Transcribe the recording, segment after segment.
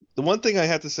The one thing I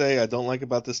have to say I don't like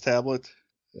about this tablet,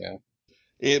 Yeah.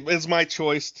 it's my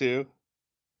choice too.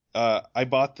 I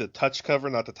bought the touch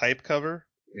cover, not the type cover.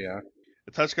 Yeah.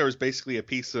 The touch cover is basically a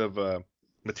piece of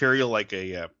material like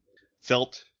a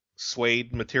felt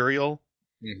suede material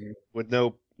Mhm.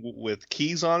 with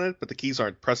keys on it, but the keys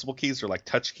aren't pressable keys; they're like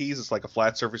touch keys. It's like a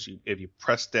flat surface if you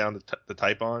press down the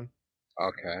type on,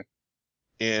 Okay.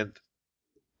 and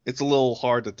it's a little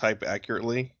hard to type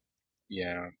accurately.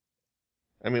 Yeah.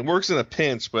 I mean, it works in a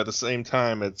pinch, but at the same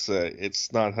time, it's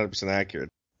not 100% accurate.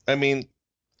 I mean,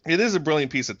 it is a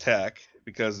brilliant piece of tech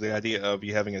because the idea of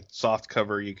you having a soft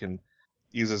cover you can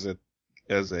use as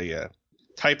a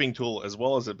typing tool as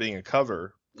well as it being a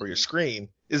cover for your Mhm. screen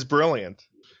is brilliant,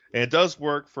 and it does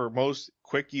work for most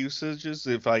quick usages.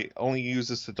 If I only use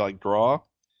this to like draw,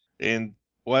 and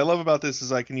what I love about this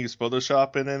is I can use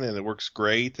Photoshop in it, and it works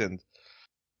great. And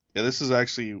yeah, this is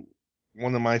actually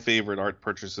one of my favorite art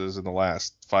purchases in the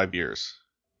last 5 years.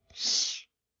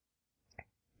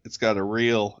 It's got a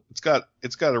real, it's got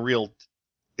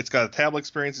a tablet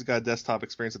experience, it's got a desktop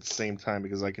experience at the same time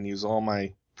because I can use all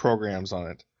my programs on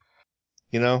it.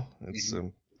 You know, it's.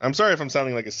 Mhm. I'm sorry if I'm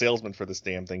sounding like a salesman for this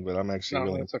damn thing, but I'm actually No,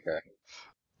 really. that's okay.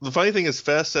 The funny thing is,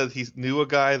 Fest said he knew a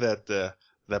guy that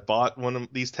bought one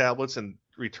of these tablets and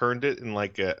returned it in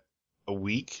like a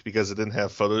week because it didn't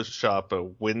have Photoshop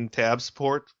WinTab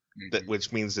support, Mhm.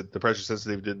 which means that the pressure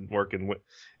sensitive didn't work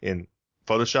in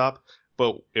Photoshop,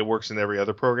 but it works in every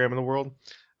other program in the world.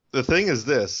 The thing is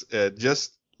this: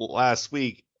 just last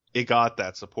week it got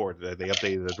that support. They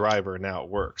updated the driver and now it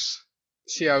works.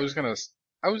 See, I was gonna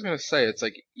say it's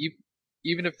like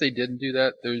even if they didn't do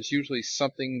that, there's usually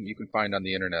something you can find on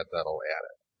the internet that'll add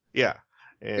it. Yeah,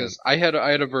 and Because I had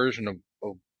a version of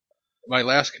my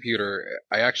last computer.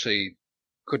 I actually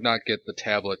could not get the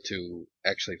tablet to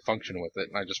actually function with it,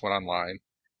 and I just went online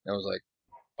and I was like,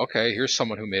 okay, here's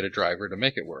someone who made a driver to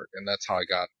make it work, and that's how I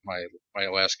got my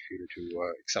last computer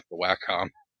to accept the Wacom.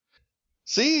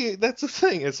 see, that's the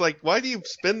thing. It's like, why do you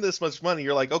spend this much money?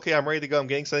 You're like, okay, I'm ready to go. I'm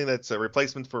getting something that's a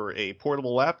replacement for a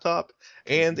portable laptop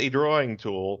and Hmm. a drawing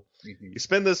tool. Hmm. You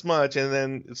spend this much, and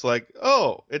then it's like,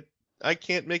 oh, I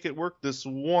can't make it work this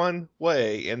one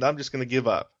way, and I'm just gonna give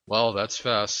up. Well, that's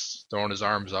Fess throwing his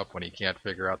arms up when he can't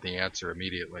figure out the answer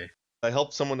immediately. I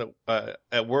helped someone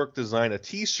at work design a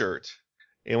T-shirt,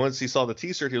 and once he saw the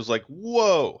T-shirt, he was like,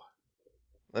 whoa,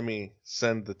 let me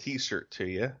send the T-shirt to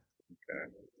you.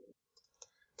 Okay.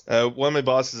 One of my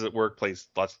bosses at work plays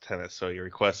lots of tennis, so he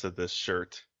requested this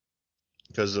shirt.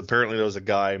 Because apparently there was a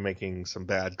guy making some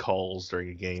bad calls during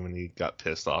a game and he got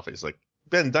pissed off. He's like,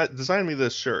 Ben, design me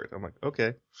this shirt. I'm like,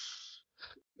 okay.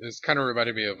 This kind of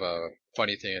reminded me of a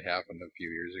funny thing that happened a few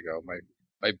years ago.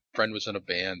 My friend was in a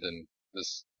band, and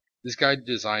this guy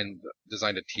designed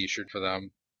a T-shirt for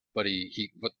them, but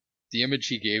the image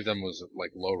he gave them was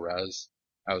like low res.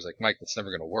 I was like, Mike, that's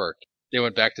never gonna work. They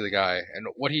went back to the guy, and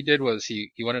what he did was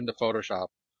he went into Photoshop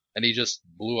and he just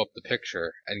blew up the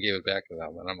picture and gave it back to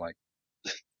them. And I'm like,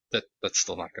 that's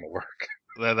still not gonna work.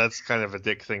 That's kind of a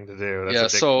dick thing to do. That's a Yeah. dick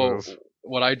So move.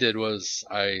 what I did was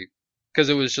because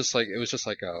it was just like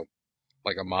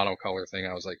a monocolor thing.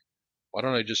 I was like, why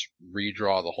don't I just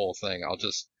redraw the whole thing? I'll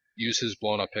just use his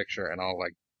blown up picture and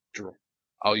draw,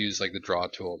 I'll use like the draw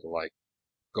tool to like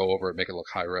go over it, make it look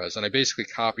high res. And I basically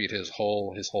copied his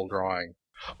whole drawing.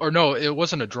 Or no, it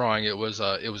wasn't a drawing. It was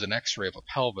an X-ray of a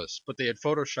pelvis, but they had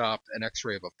photoshopped an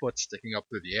X-ray of a foot sticking up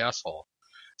through the asshole.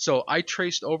 So I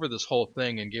traced over this whole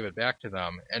thing and gave it back to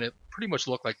them, and it pretty much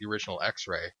looked like the original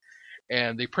X-ray.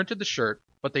 And they printed the shirt,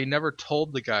 but they never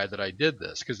told the guy that I did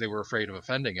this because they were afraid of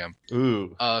offending him.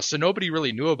 Ooh. So nobody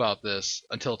really knew about this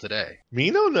until today. Me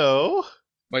no no.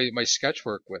 My sketch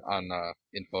work on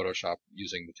in Photoshop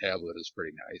using the tablet is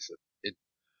pretty nice.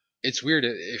 It's weird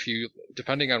if you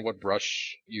depending on what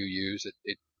brush you use,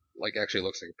 it like actually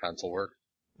looks like a pencil work,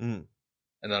 Mm.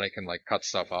 and then I can like cut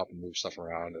stuff up and move stuff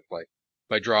around. If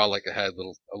I draw like a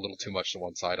little too much to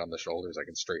one side on the shoulders, I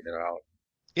can straighten it out.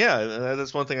 Yeah,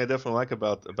 that's one thing I definitely like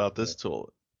about Yeah, this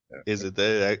tool. Is yeah, it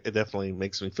that it definitely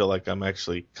makes me feel like I'm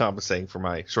actually compensating for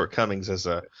my shortcomings as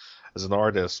an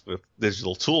artist with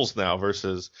digital tools now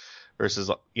versus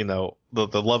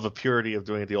the love of purity of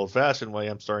doing it the old fashioned way.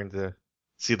 I'm starting to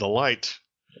see the light.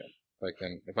 yeah.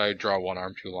 If I draw one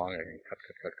arm too long, I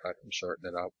can cut and shorten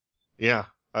it up. Yeah,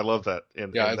 I love that,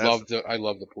 and Yeah, and that's I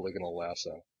love the polygonal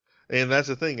lasso. and that's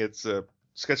the thing. It's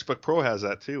Sketchbook Pro has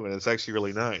that too, and it's actually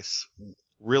really nice,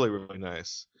 really really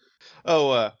nice.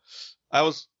 Oh, I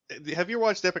was. Have you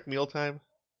watched Epic Mealtime?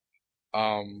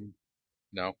 Um,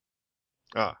 no.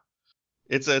 Ah,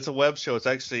 it's a web show. It's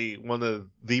actually one of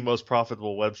the most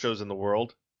profitable web shows in the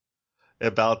world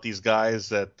about these guys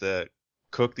that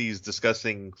cook these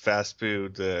disgusting fast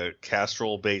food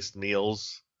casserole-based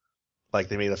meals. Like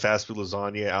they made a fast food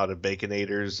lasagna out of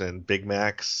Baconators and Big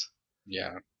Macs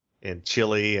Yeah. and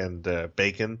chili and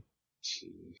bacon.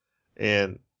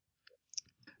 And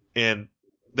and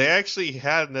they actually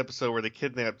had an episode where they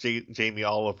kidnapped Jamie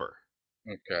Oliver,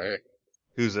 Okay.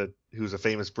 who's a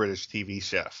famous British TV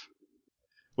chef.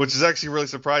 Which is actually really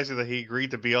surprising that he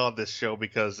agreed to be on this show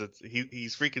because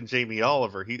he's freaking Jamie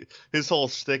Oliver. His whole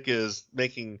shtick is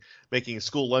making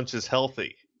school lunches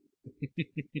healthy.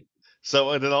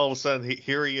 So and then all of a sudden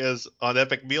here he is on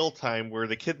Epic Mealtime where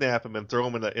they kidnap him and throw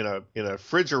him in a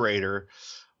refrigerator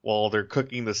while they're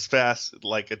cooking this fast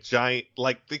like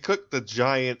they cook the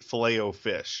giant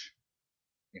Filet-O-Fish.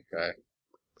 Okay.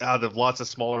 Out of lots of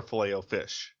smaller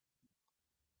Filet-O-Fish.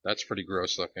 That's pretty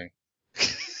gross looking.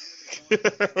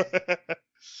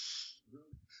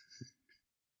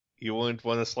 You wouldn't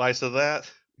want a slice of that?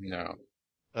 No.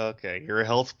 Okay, you're a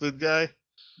health food guy?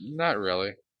 Not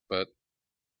really, but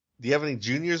Do you have any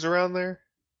juniors around there?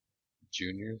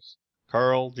 juniors?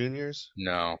 Carl Juniors?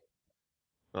 No.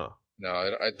 Oh.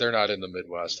 No, they're not in the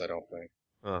Midwest, I don't think.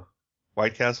 Oh.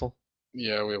 White Castle?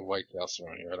 Yeah, we have White Castle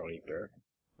around here. I don't eat there.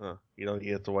 Oh. You don't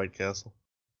eat at the White Castle?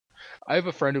 I have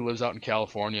a friend who lives out in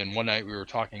California, and one night we were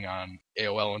talking on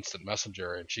AOL Instant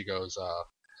Messenger, and she goes,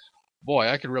 boy,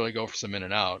 I could really go for some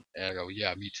In-N-Out. And I go,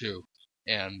 yeah, me too.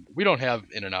 And we don't have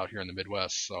In-N-Out here in the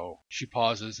Midwest, so she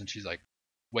pauses, and she's like,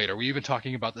 wait, are we even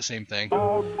talking about the same thing?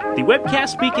 The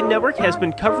Webcast Beacon Network has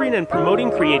been covering and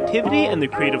promoting creativity and the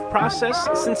creative process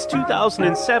since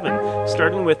 2007,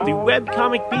 starting with the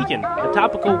Webcomic Beacon, a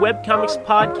topical webcomics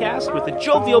podcast with a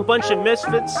jovial bunch of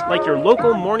misfits like your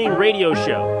local morning radio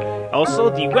show. Also,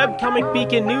 the Webcomic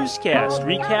Beacon newscast,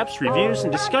 recaps, reviews,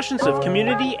 and discussions of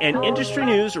community and industry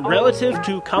news relative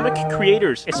to comic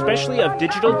creators, especially of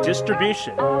digital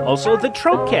distribution. Also, the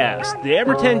Tropecast, the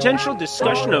ever-tangential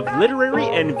discussion of literary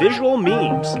and visual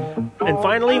memes. And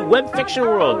finally, Web Fiction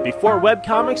World. Before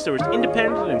webcomics, there was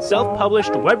independent and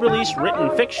self-published web-release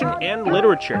written fiction and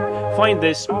literature. Find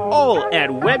this all at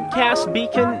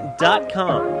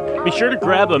webcastbeacon.com. Be sure to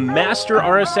grab a master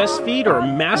RSS feed or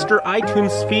master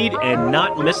iTunes feed and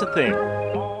not miss a thing.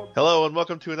 Hello and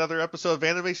welcome to another episode of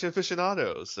Animation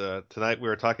Aficionados. Tonight we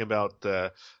are talking about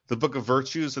the Book of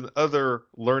Virtues and other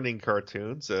learning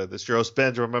cartoons. This is your host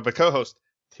Ben, joined by my co-host,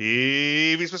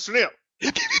 TV's Mr. Neil.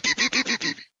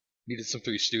 Needed some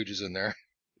Three Stooges in there.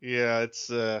 Yeah, it's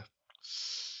The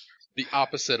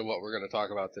opposite of what we're going to talk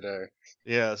about today.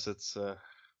 yes, it's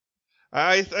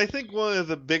I think one of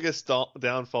the biggest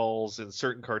downfalls in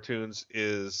certain cartoons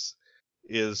is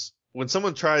when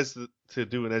someone tries to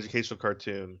do an educational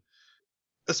cartoon,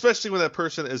 especially when that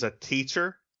person is a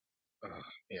teacher,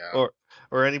 Yeah.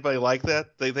 or anybody like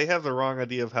that, they have the wrong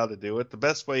idea of how to do it. The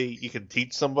best way you can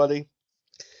teach somebody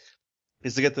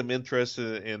is to get them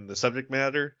interested in the subject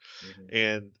matter. Mm-hmm.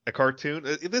 And a cartoon.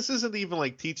 This isn't even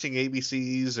like teaching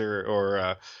ABCs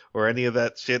or any of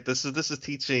that shit. This is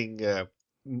teaching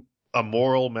a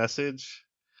moral message,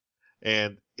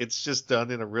 and it's just done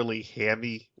in a really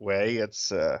hammy way.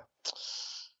 It's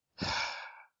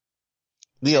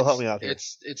Neil, help me out here.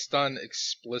 It's done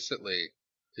explicitly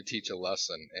to teach a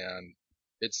lesson, and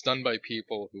it's done by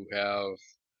people who have.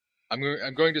 I'm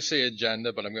going to say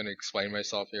agenda, but I'm going to explain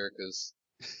myself here because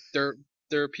there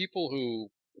are people who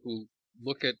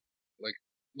look at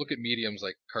mediums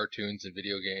like cartoons and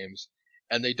video games,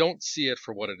 and they don't see it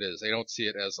for what it is. They don't see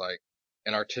it as like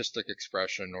an artistic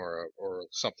expression or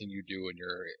something you do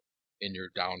in your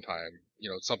downtime. You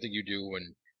know, something you do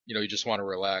when you just want to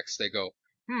relax. They go,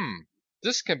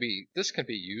 this can be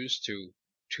used to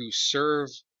serve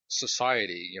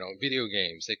society. You know, video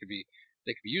games they could be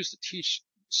used to teach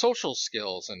social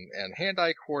skills and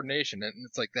hand-eye coordination, and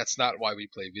it's like that's not why we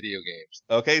play video games.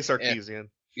 Okay, Sarkeesian.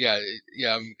 Yeah,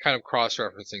 I'm kind of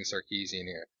cross-referencing Sarkeesian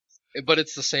here, but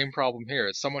it's the same problem here.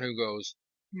 It's someone who goes,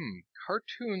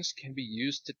 cartoons can be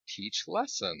used to teach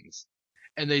lessons,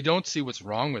 And they don't see what's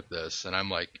wrong with this, and I'm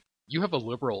like, you have a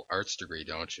liberal arts degree,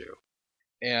 don't you?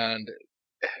 and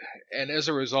as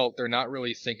a result, they're not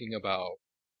really thinking about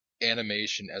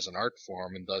animation as an art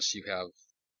form, and thus you have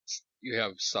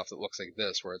stuff that looks like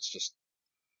this, where it's just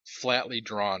flatly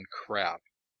drawn crap,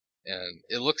 and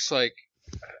it looks like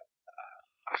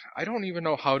I don't even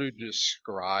know how to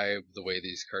describe the way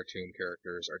these cartoon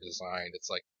characters are designed. It's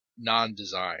like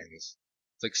non-designs.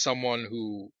 It's like someone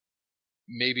who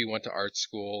maybe went to art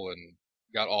school and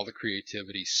got all the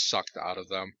creativity sucked out of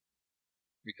them,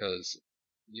 because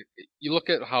you look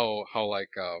at how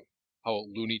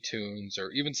Looney Tunes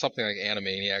or even something like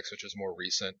Animaniacs, which is more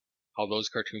recent, how those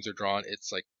cartoons are drawn,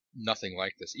 it's like nothing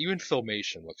like this. Even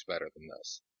Filmation looks better than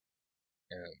this.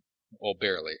 and well,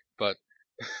 barely, but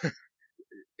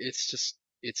it's just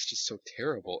so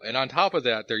terrible. And on top of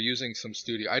that, they're using some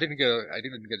studio. I didn't get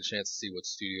a chance to see what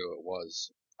studio it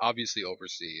was. Obviously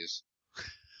overseas,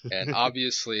 and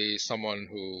obviously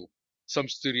some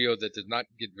studio that did not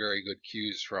get very good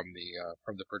cues from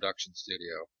the production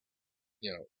studio.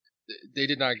 You know, they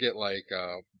did not get like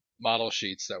model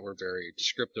sheets that were very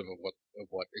descriptive of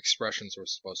what expressions were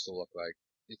supposed to look like.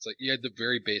 It's like you had the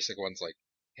very basic ones like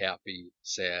happy,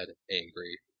 sad,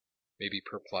 angry, maybe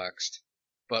perplexed,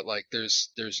 but like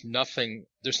there's nothing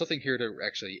here to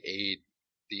actually aid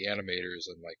the animators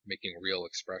in like making real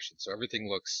expressions. So everything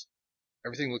looks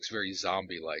very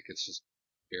zombie-like. It's just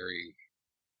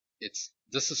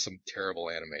this is some terrible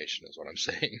animation is what I'm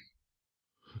saying.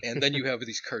 And then you have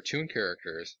these cartoon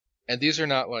characters, and these are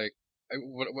not like,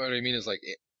 what I mean is like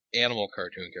animal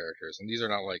cartoon characters, and these are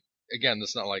not like, again, this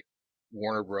is not like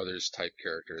Warner Brothers type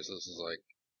characters. This is like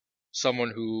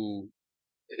someone who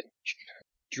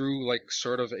drew like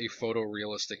sort of a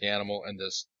photorealistic animal and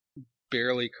just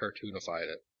barely cartoonified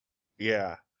it.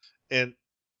 Yeah. And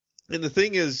the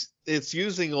thing is, it's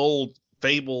using old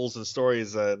fables and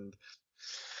stories, and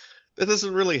that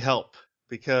doesn't really help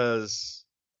because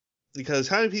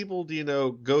how many people do you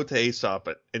know go to Aesop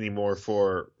anymore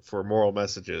for moral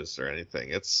messages or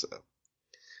anything? It's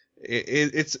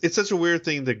such a weird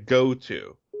thing to go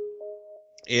to,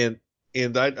 and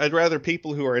I'd rather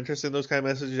people who are interested in those kind of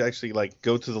messages actually like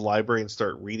go to the library and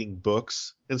start reading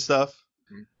books and stuff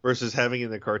versus having it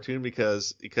in a cartoon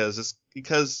because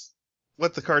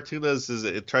what the cartoon does is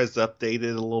it tries to update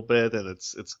it a little bit, and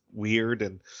it's weird.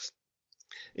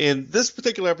 And this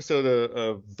particular episode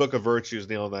of Book of Virtues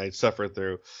Neil and I suffered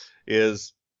through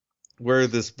is where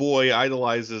this boy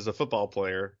idolizes a football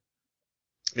player,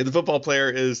 and the football player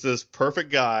is this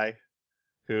perfect guy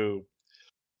who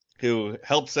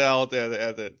helps out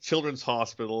at the children's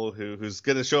hospital, who's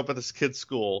going to show up at this kid's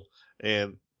school,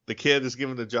 and the kid is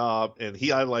given the job, and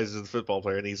he idolizes the football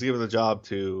player, and he's given the job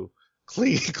to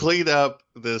clean up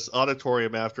this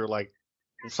auditorium after like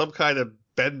some kind of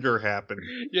bender happened.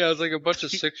 Yeah, it's like a bunch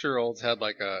of 6-year-olds had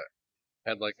like a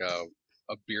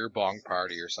beer bong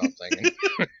party or something.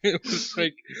 It was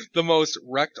like the most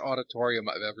wrecked auditorium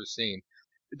I've ever seen.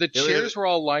 The chairs were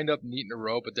all lined up neat in a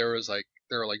row, but there were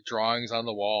like drawings on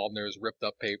the wall, and there was ripped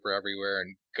up paper everywhere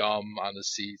and gum on the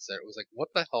seats, and it was like, what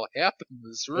the hell happened in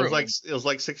this room? It was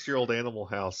like 6-year-old Animal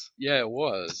House. Yeah, it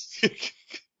was.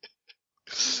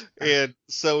 And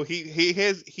so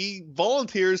he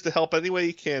volunteers to help any way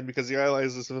he can because he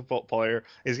idolizes the football player.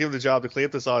 He's given the job to clean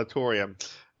up this auditorium,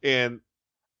 and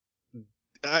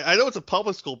I know it's a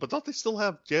public school, but don't they still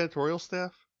have janitorial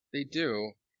staff? They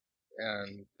do,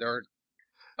 and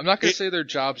I'm not gonna say their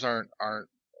jobs aren't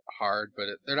hard, but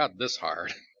they're not this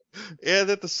hard. And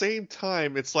at the same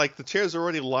time, it's like the chairs are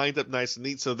already lined up nice and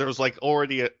neat, so there's like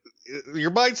already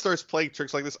your mind starts playing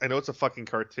tricks like this. I know it's a fucking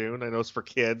cartoon, I know it's for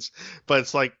kids, but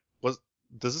it's like,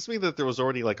 does this mean that there was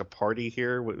already like a party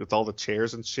here with all the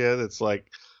chairs and shit? It's like,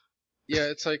 yeah,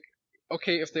 it's like,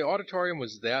 okay, if the auditorium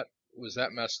was that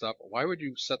messed up, why would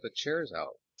you set the chairs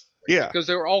out? Yeah, because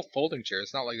they were all folding chairs.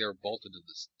 It's not like they were bolted to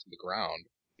the ground.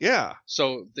 Yeah.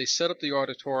 So they set up the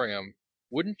auditorium.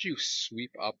 Wouldn't you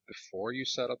sweep up before you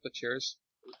set up the chairs?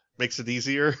 Makes it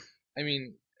easier. I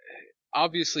mean,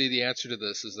 obviously the answer to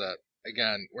this is that,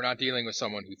 again, we're not dealing with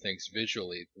someone who thinks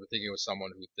visually. We're thinking with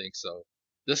someone who thinks so.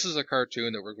 This is a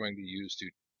cartoon that we're going to use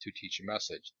to teach a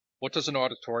message. What does an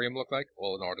auditorium look like?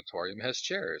 Well, an auditorium has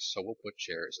chairs, so we'll put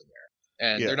chairs in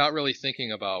there. And they're not really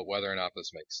thinking about whether or not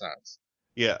this makes sense.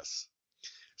 Yes.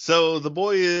 So the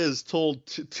boy is told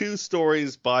two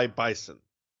stories by Bison.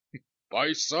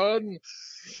 Bison!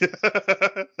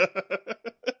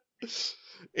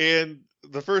 And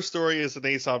the first story is an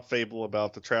Aesop fable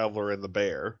about the traveler and the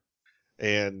bear.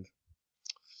 And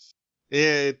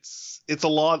it's a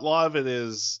lot of it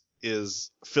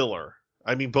is filler.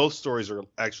 I mean, both stories are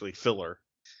actually filler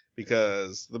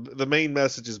because the main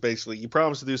message is basically you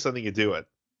promise to do something, you do it.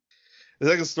 The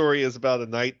second story is about a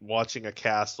knight watching a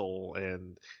castle,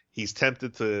 and he's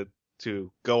tempted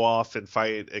to go off and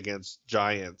fight against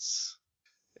giants.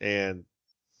 And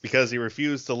because he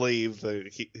refused to leave,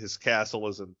 his castle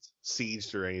isn't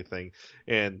sieged or anything.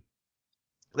 And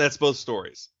that's both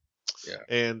stories. Yeah.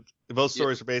 And both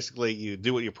stories are basically you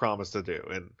do what you promise to do.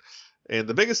 And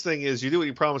the biggest thing is you do what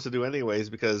you promise to do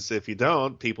anyways, because if you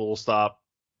don't, people will stop,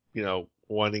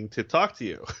 wanting to talk to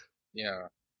you. Yeah.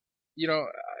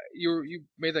 You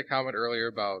made that comment earlier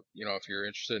about, if you're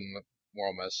interested in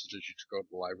moral messages, you should go to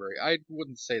the library. I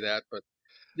wouldn't say that, but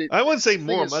I wouldn't say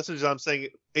moral messages. I'm saying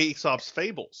Aesop's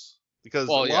fables, because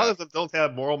a lot of them don't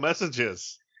have moral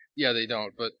messages. Yeah, they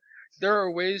don't. But there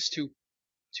are ways to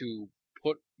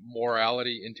put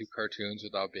morality into cartoons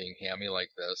without being hammy like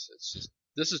this.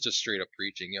 This is just straight up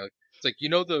preaching. You know, it's like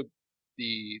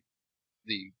the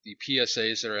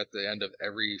PSAs that are at the end of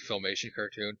every Filmation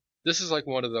cartoon. This is like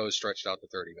one of those stretched out to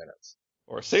 30 minutes.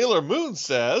 Or Sailor Moon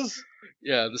says.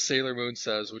 Yeah, the Sailor Moon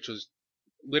says, which was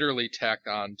literally tacked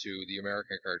on to the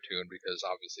American cartoon because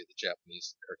obviously the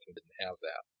Japanese cartoon didn't have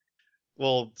that.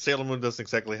 Well, Sailor Moon doesn't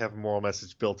exactly have a moral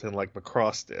message built in like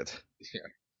Macross did. Yeah.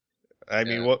 I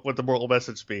mean, what would the moral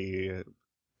message be?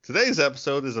 Today's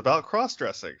episode is about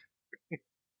cross-dressing.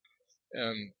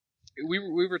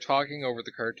 We were talking over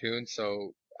the cartoon,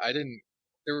 so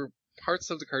there were parts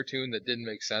of the cartoon that didn't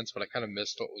make sense, but I kind of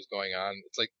missed what was going on.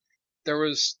 It's like, there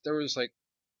was like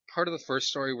part of the first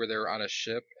story where they were on a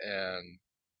ship and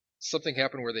something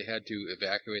happened where they had to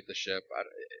evacuate the ship.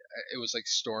 It was like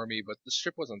stormy, but the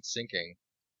ship wasn't sinking.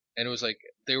 And it was like,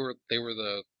 they were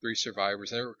the 3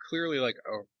 survivors, and they were clearly like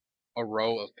a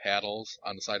row of paddles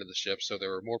on the side of the ship, so there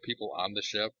were more people on the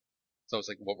ship. So I was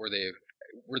like, what were they?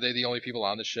 Were they the only people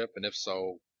on the ship? And if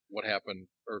so, what happened?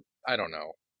 Or, I don't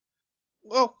know.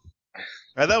 Well,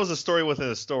 that was a story within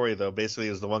a story, though. Basically,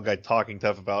 is the one guy talking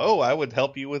tough about, oh, I would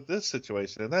help you with this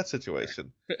situation and that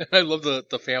situation. I love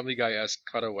the Family Guy-esque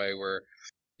cutaway where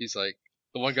he's like,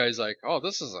 the one guy's like, oh,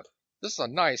 this is a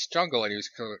nice jungle, and he was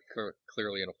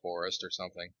clearly in a forest or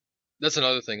something. That's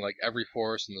another thing, like, every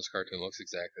forest in this cartoon looks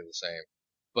exactly the same.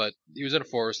 But he was in a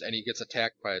forest, and he gets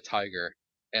attacked by a tiger,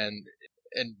 and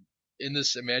in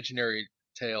this imaginary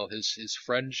tale, his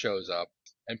friend shows up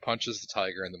and punches the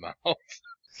tiger in the mouth.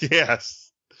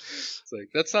 Yes. It's like,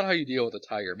 that's not how you deal with a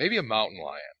tiger. Maybe a mountain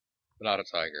lion, but not a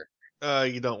tiger.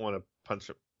 You don't want to punch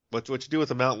him. What you do with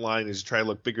a mountain lion is you try to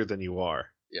look bigger than you are.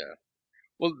 Yeah.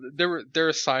 Well, there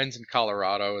are signs in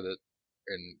Colorado that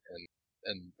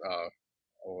I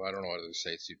don't know what other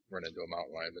states you run into a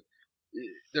mountain lion, but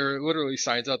there are literally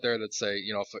signs out there that say,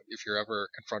 you know, if you're ever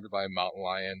confronted by a mountain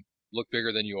lion, look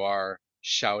bigger than you are,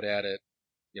 shout at it,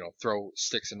 you know, throw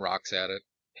sticks and rocks at it.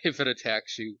 If it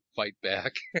attacks you, fight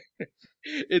back.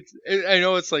 I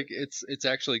know it's like, it's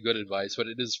actually good advice, but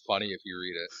it is funny if you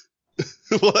read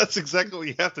it. Well, that's exactly what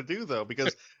you have to do, though,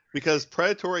 because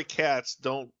predatory cats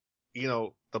don't, you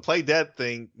know, the play dead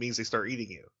thing means they start eating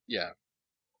you. Yeah.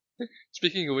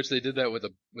 Speaking of which, they did that with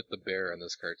the bear in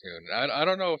this cartoon. I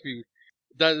don't know if you,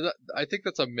 I think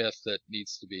that's a myth that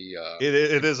needs to be,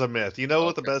 It is a myth. You know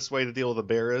what the best way to deal with a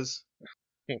bear is?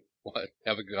 What?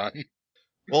 Have a gun?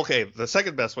 Okay, the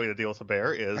second best way to deal with a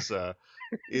bear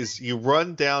is you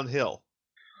run downhill.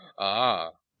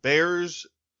 Ah. Bears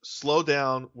slow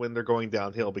down when they're going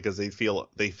downhill because they feel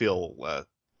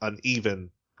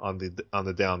uneven on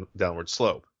the downward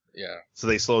slope. Yeah. So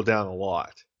they slow down a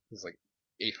lot. It's like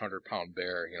 800-pound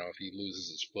bear. You know, if he loses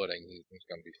his footing, he's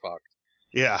gonna be fucked.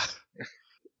 Yeah.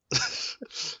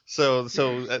 So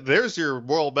there's your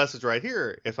moral message right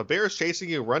here. If a bear is chasing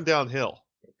you, run downhill.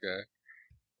 Okay.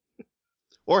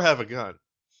 Or have a gun.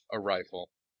 A rifle.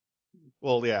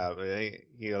 Well, yeah,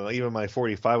 you know, even my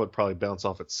 .45 would probably bounce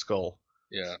off its skull.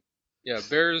 Yeah. Yeah,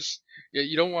 bears, yeah,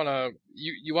 you don't want to,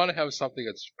 you want to have something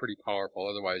that's pretty powerful,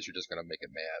 otherwise you're just going to make it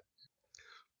mad.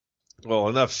 Well,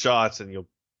 enough shots and you'll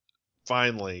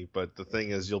finally, but the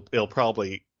thing is it'll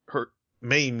probably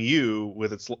maim you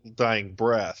with its dying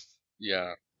breath.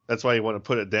 Yeah. That's why you want to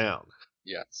put it down.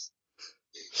 Yes.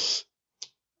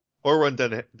 Or run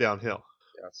downhill.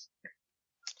 Yes.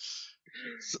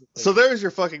 So there's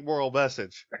your fucking moral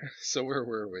message. So where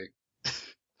were we?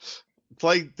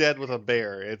 Play dead with a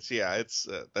bear.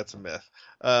 That's a myth.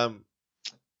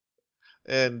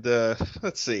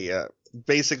 Let's see.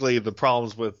 Basically, the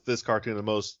problems with this cartoon are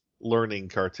most learning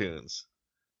cartoons.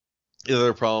 The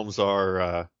other problems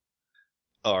are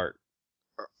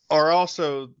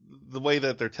also the way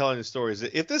that they're telling the stories.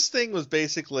 If this thing was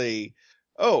basically,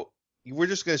 oh, we're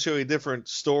just going to show you a different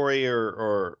story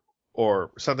or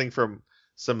something from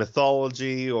some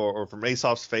mythology or from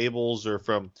Aesop's fables or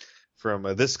from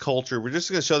this culture, we're just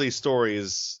going to show these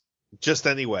stories just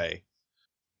anyway.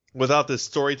 Without this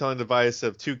storytelling device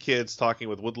of 2 kids talking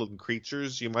with woodland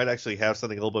creatures, you might actually have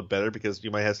something a little bit better because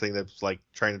you might have something that's like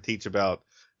trying to teach about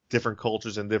different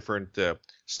cultures and different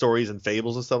stories and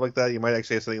fables and stuff like that. You might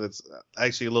actually have something that's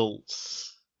actually a little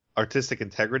artistic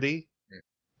integrity.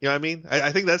 You know what I mean?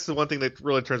 I think that's the one thing that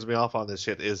really turns me off on this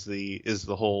shit is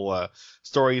the whole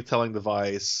storytelling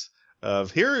device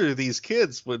of here are these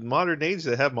kids with modern age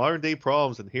that have modern day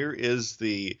problems, and here is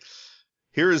the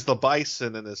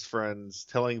bison and his friends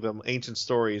telling them ancient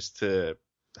stories to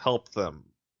help them.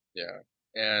 Yeah,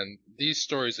 and these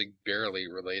stories like barely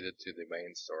related to the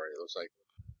main story.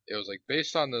 It was like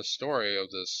based on the story of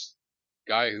this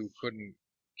guy who couldn't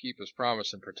keep his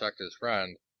promise and protect his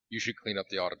friend, you should clean up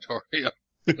the auditorium.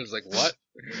 It was like, what?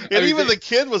 And even the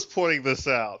kid was pointing this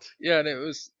out. Yeah, and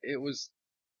it was.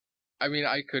 I mean,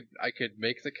 I could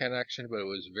make the connection, but it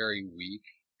was very weak.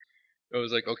 It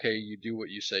was like, okay, you do what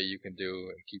you say you can do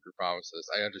and keep your promises.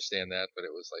 I understand that, but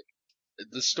it was like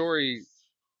the story.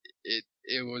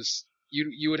 It was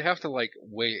you would have to like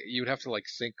wait. You would have to like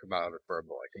think about it for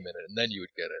like a minute, and then you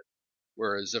would get it.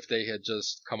 Whereas if they had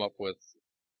just come up with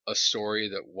a story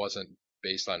that wasn't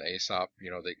based on Aesop,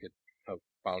 they could have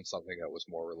found something that was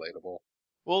more relatable.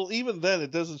 Well, even then,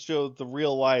 it doesn't show the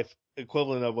real life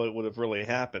equivalent of what would have really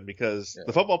happened, because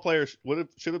the football player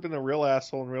should have been a real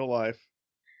asshole in real life.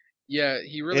 Yeah,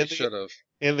 he really should have.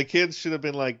 And the kids should have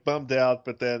been like bummed out,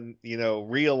 but then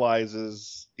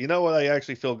realizes, you know what, I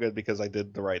actually feel good because I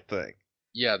did the right thing.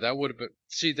 Yeah, that would have been.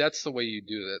 See, that's the way you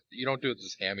do that. You don't do it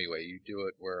this hammy way. You do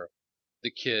it where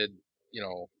the kid,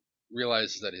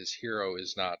 realizes that his hero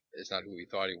is not who he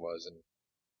thought he was,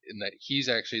 and that he's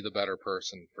actually the better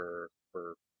person for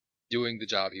doing the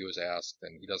job he was asked,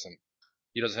 and he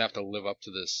doesn't have to live up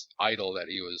to this idol that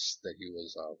he was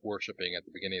worshiping at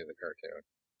the beginning of the cartoon.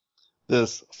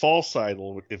 This false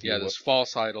idol, if you will. Yeah, this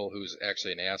false idol who's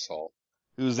actually an asshole.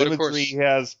 Whose imagery he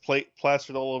has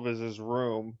plastered all over his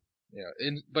room. Yeah,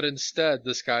 but instead,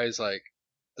 this guy is like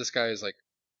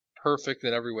perfect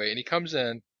in every way, and he comes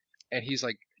in, and he's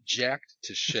like jacked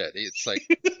to shit. It's like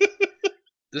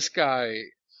this guy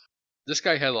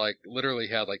had literally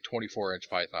had 24-inch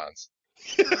pythons.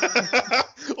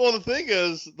 Well, the thing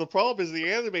is, the problem is the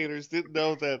animators didn't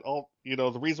know that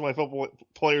the reason why football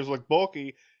players look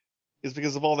bulky is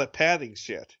because of all that padding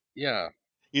shit. Yeah.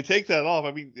 You take that off.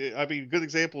 I mean, a good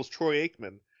example is Troy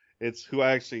Aikman. It's who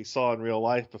I actually saw in real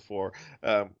life before.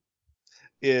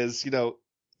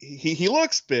 He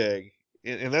looks big,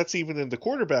 and that's even in the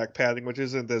quarterback padding, which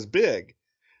isn't as big.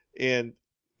 And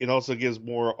it also gives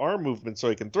more arm movement so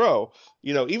he can throw.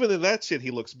 Even in that shit,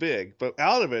 he looks big. But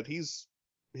out of it, his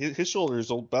shoulders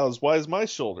are about as wide as my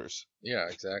shoulders. Yeah,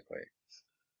 exactly.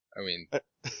 I mean,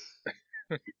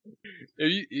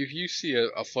 if you see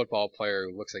a football player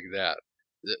who looks like that,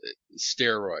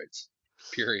 steroids,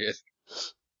 period.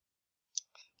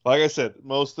 Like I said,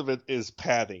 most of it is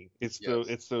padding. It's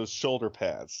those shoulder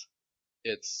pads.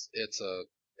 It's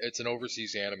an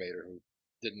overseas animator who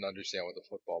didn't understand what the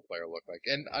football player looked like.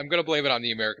 And I'm going to blame it on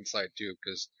the American side too,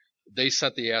 because they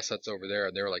sent the assets over there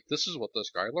and they were like, this is what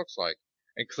this guy looks like.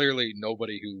 And clearly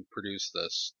nobody who produced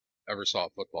this ever saw a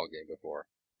football game before.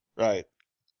 Right.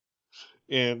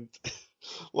 And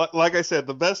like I said,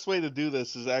 the best way to do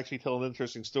this is actually tell an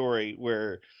interesting story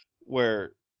where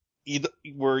you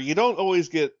don't always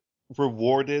get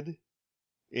rewarded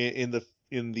in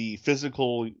the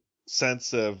physical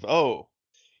sense of,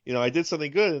 I did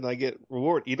something good and I get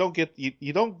reward. You don't give,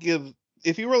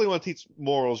 if you really want to teach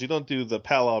morals, you don't do the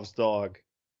Pavlov's dog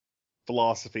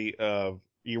philosophy of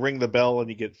you ring the bell and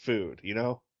you get food,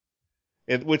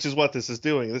 And which is what this is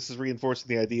doing. This is reinforcing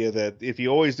the idea that if you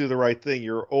always do the right thing,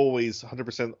 you're always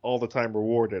 100% all the time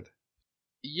rewarded.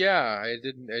 Yeah, I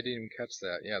didn't even catch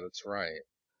that. Yeah, that's right.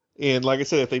 And like I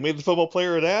said, if they made the football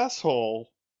player an asshole,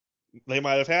 they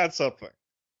might have had something.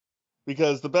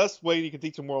 Because the best way you can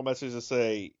teach a moral message is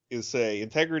say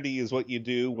integrity is what you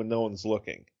do when no one's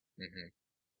looking. Mm-hmm.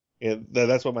 And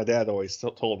that's what my dad always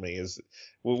told me, is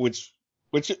which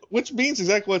means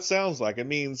exactly what it sounds like. It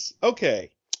means, okay,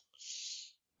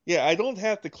 yeah, I don't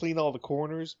have to clean all the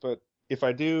corners, but if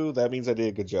I do, that means I did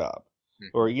a good job.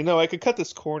 Mm-hmm. Or I could cut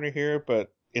this corner here,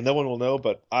 and no one will know,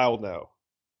 but I'll know.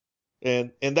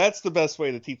 And that's the best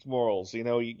way to teach morals.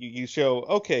 You show,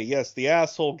 okay, yes, the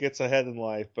asshole gets ahead in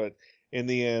life, but in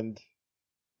the end,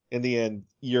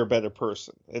 you're a better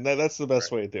person. And that's the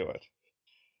best way to do it.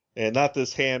 And not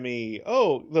this hammy,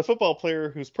 the football player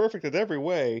who's perfect in every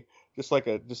way, just like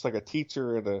a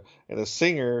teacher and a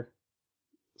singer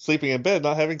sleeping in bed,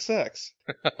 not having sex.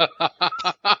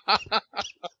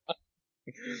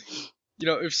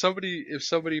 If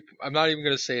somebody, I'm not even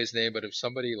going to say his name, but if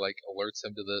somebody alerts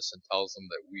him to this and tells him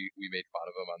that we made fun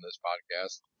of him on this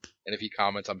podcast, and if he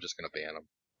comments, I'm just going to ban him.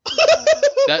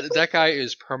 That guy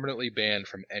is permanently banned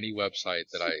from any website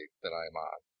that I'm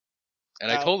on.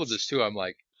 And I told him this too. I'm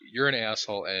like, you're an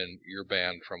asshole and you're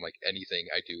banned from anything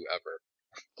I do ever.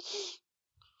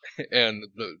 And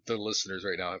the listeners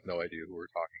right now have no idea who we're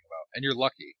talking about. And you're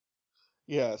lucky.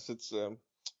 Yes, it's the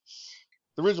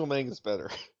original manga is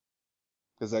better.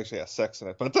 Because it actually has sex in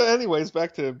it. But anyways,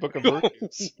 back to Book of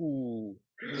Virtues.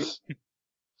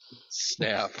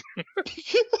 Snap.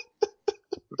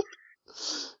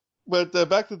 But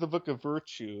back to the Book of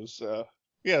Virtues.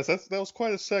 Yes, that was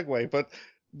quite a segue. But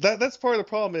that's part of the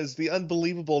problem is the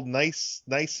unbelievable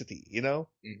nicety,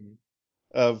 Mm-hmm.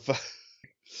 of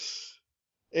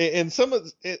and some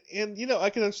of and I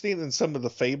can understand in some of the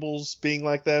fables being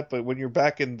like that, but when you're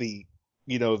back in the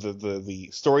the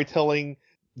storytelling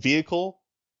vehicle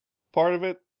part of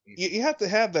it, you have to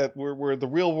have that where the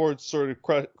real world sort of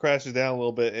crashes down a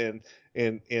little bit,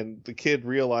 and the kid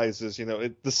realizes,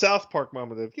 the South Park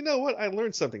moment of, what, I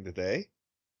learned something today.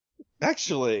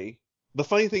 Actually, the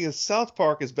funny thing is South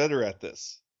Park is better at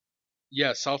this.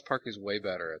 Yeah, South Park is way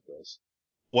better at this.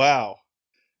 Wow.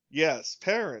 Yes,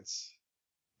 parents,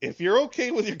 if you're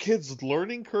okay with your kids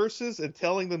learning curses and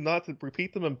telling them not to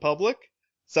repeat them in public,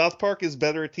 South Park is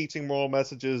better at teaching moral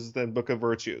messages than Book of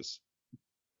Virtues.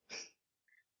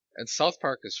 And South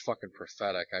Park is fucking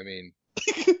prophetic. I mean,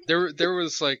 there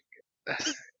was like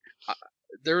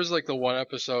there was like the one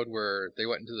episode where they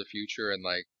went into the future and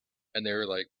they were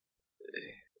like,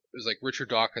 it was like Richard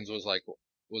Dawkins was like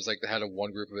the head of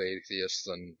one group of atheists,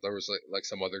 and there was like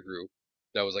some other group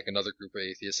that was like another group of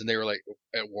atheists, and they were like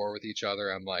at war with each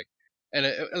other. I'm like, and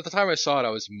at the time I saw it, I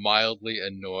was mildly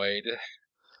annoyed,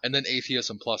 and then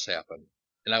Atheism Plus happened,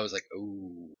 and I was like,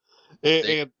 ooh.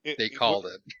 They called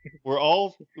it. We're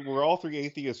all three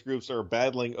atheist groups are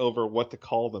battling over what to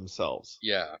call themselves.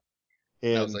 Yeah.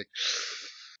 And I was like,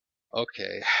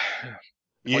 okay.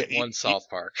 One South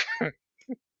Park.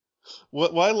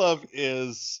 What I love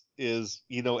is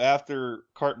after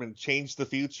Cartman changed the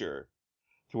future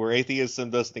to where atheism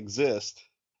doesn't exist,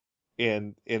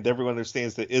 and everyone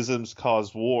understands that isms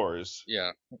cause wars.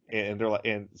 Yeah. And they're like,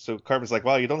 and so Cartman's like,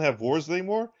 wow, you don't have wars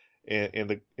anymore?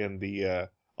 And the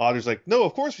Otter's like, no,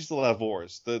 of course we still have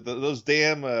wars. Those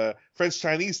damn French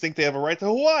Chinese think they have a right to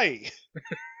Hawaii.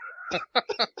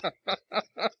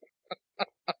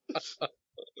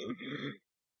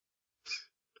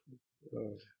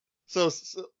 So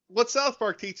what South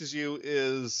Park teaches you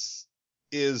is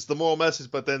the moral message,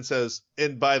 but then says,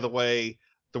 and by the way,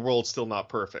 the world's still not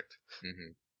perfect.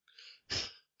 Mm-hmm.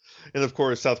 And of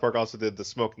course, South Park also did the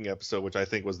smoking episode, which I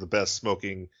think was the best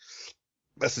smoking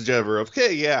message ever.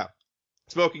 Okay, yeah,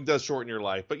 smoking does shorten your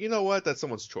life, but you know what? That's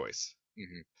someone's choice.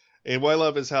 Mm-hmm. And what I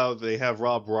love is how they have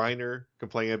Rob Reiner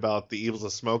complaining about the evils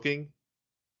of smoking.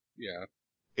 Yeah.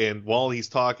 And while he's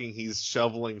talking, he's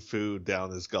shoveling food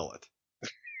down his gullet.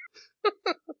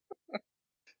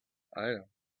 I know.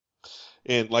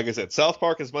 And like I said, South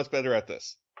Park is much better at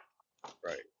this.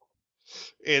 Right.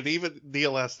 And even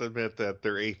Neil has to admit that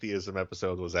their atheism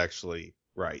episode was actually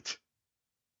right.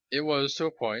 It was to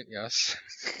a point, yes.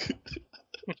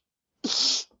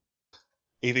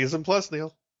 Atheism Plus,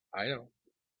 Neil. I know.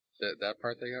 That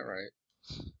part they got right.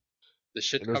 The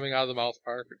shit coming out of the mouth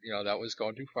part, that was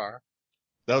going too far.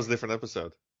 That was a different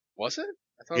episode. Was it?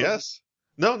 I thought yes.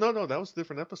 No, that was a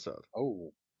different episode.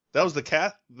 Oh. That was the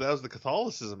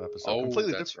Catholicism episode. Oh,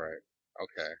 completely that's different. Right.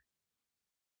 Okay.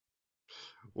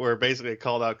 Where basically it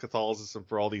called out Catholicism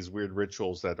for all these weird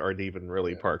rituals that aren't even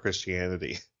really part of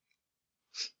Christianity.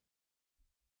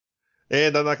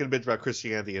 And I'm not going to bitch about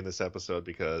Christianity in this episode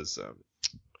because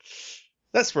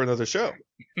that's for another show.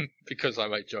 Because I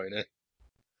might join it.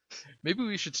 Maybe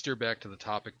we should steer back to the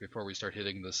topic before we start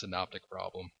hitting the synoptic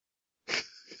problem.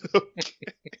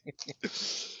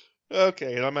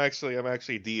 Okay, and I'm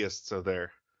actually deist, so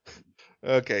there.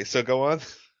 Okay, so go on.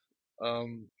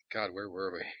 God, where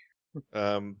were we?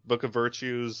 Book of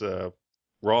Virtues,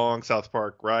 wrong. South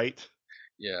Park, right?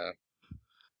 Yeah.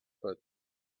 But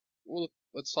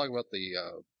let's talk about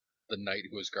the knight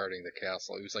who was guarding the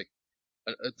castle. He was like,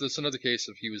 this is another case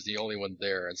of he was the only one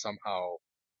there, and somehow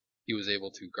he was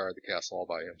able to guard the castle all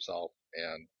by himself.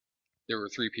 And there were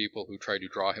 3 people who tried to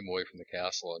draw him away from the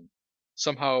castle, and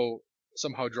somehow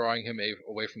drawing him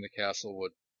away from the castle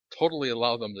would totally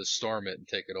allow them to storm it and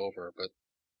take it over. But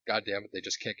God damn it, they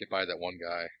just can't get by that one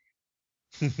guy.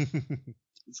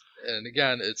 And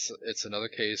again, it's another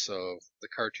case of the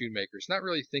cartoon makers not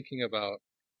really thinking about,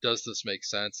 does this make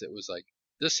sense? It was like,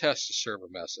 this has to serve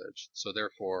a message, so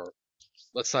therefore,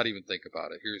 let's not even think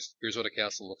about it. Here's what a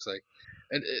castle looks like.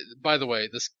 And by the way,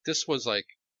 this was like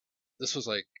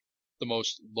the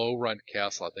most low rent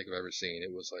castle I think I've ever seen.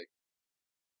 It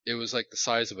was like the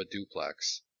size of a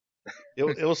duplex.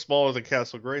 It was smaller than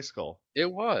Castle Grayskull.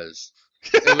 It was.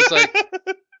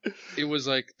 It was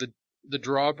like the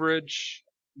drawbridge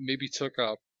maybe took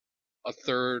up a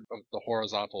third of the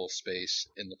horizontal space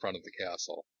in the front of the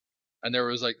castle. And there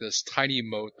was like this tiny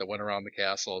moat that went around the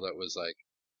castle that was like,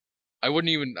 I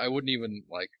wouldn't even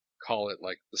like call it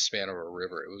like the span of a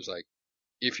river. It was like,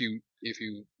 if you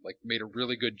like made a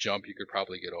really good jump, you could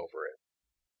probably get over it.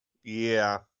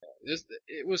 Yeah.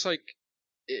 It was like,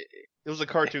 it was a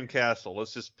cartoon castle.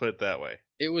 Let's just put it that way.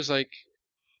 It was like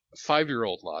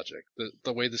 5-year-old logic.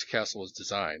 The way this castle was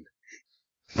designed,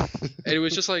 and it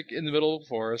was just like in the middle of the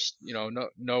forest.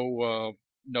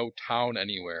 No town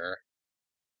anywhere.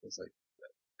 It's like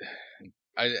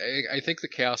I think the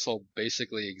castle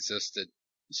basically existed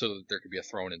so that there could be a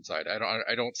throne inside.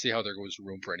 I don't see how there was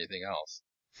room for anything else.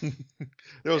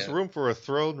 There was room for a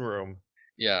throne room.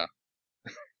 Yeah.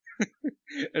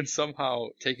 And somehow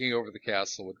taking over the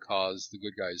castle would cause the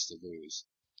good guys to lose.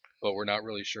 But we're not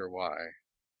really sure why.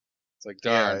 It's like,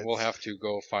 darn, we'll have to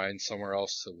go find somewhere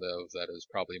else to live that is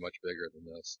probably much bigger than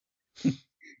this.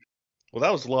 Well,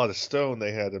 that was a lot of stone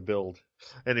they had to build.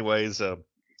 Anyways,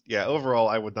 yeah, overall,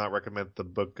 I would not recommend the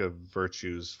Book of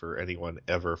Virtues for anyone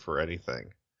ever for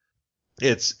anything.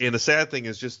 And the sad thing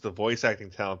is just the voice acting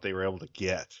talent they were able to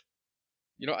get.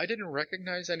 I didn't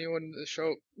recognize anyone in the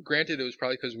show. Granted, it was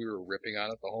probably because we were ripping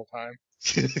on it the whole time.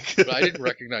 But I didn't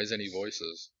recognize any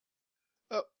voices.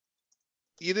 Oh,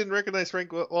 you didn't recognize Frank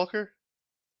Welker?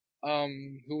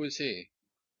 Who was he?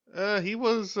 He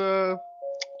was,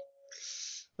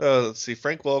 let's see,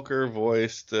 Frank Welker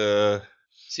voiced,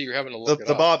 See, you're having to look it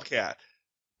the up. Bobcat.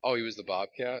 Oh, he was the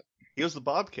Bobcat? He was the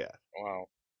Bobcat. Wow.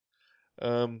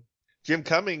 Jim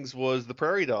Cummings was the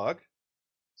Prairie Dog.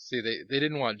 See, they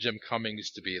didn't want Jim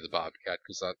Cummings to be the Bobcat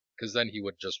because then he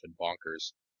would have just been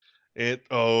bonkers. And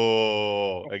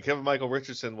Kevin Michael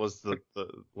Richardson was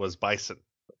was Bison.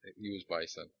 He was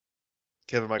Bison.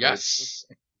 Kevin Michael Yes,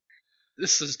 Richardson.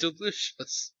 This is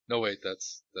delicious. No, wait,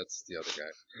 that's the other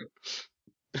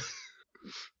guy.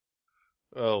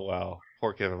 Oh wow,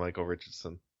 poor Kevin Michael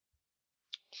Richardson.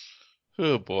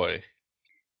 Oh boy,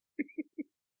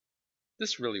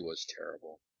 This really was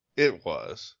terrible. it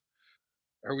was.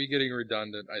 Are we getting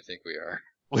redundant? I think we are.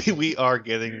 We are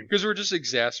getting. Because we're just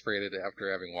exasperated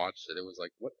after having watched it. It was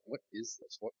like, what is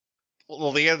this? What?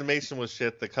 Well, the animation was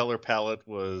shit. The color palette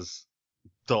was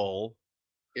dull.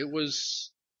 It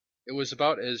was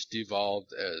about as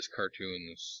devolved as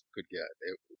cartoons could get.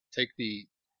 Take the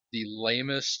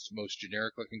lamest, most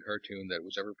generic looking cartoon that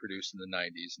was ever produced in the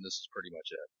 90s, and this is pretty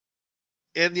much it.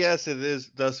 And yes,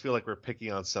 does feel like we're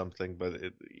picking on something, but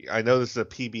I know this is a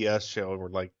PBS show, and we're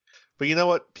like, but you know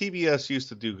what? PBS used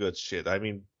to do good shit. I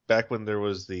mean, back when there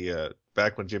was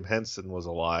back when Jim Henson was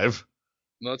alive.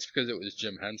 No, that's because it was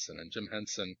Jim Henson, and Jim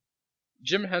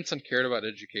Henson cared about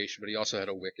education, but he also had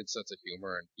a wicked sense of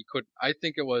humor, and I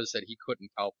think it was that he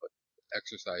couldn't help but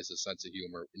exercise his sense of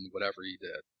humor in whatever he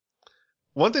did.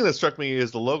 One thing that struck me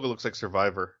is the logo looks like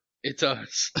Survivor. It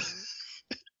does.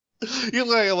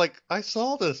 You're like, I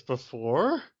saw this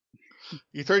before.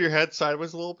 You turn your head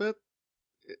sideways a little bit,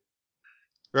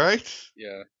 right?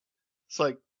 Yeah. It's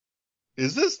like,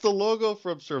 is this the logo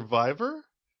from Survivor?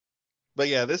 But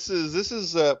yeah, this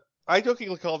is I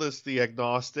jokingly call this the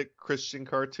agnostic Christian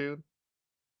cartoon.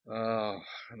 Oh,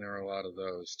 and there are a lot of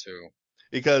those too.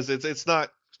 Because it's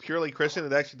not purely Christian,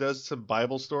 it actually does some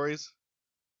Bible stories.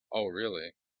 Oh,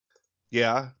 really?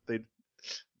 Yeah, they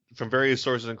from various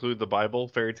sources include the Bible,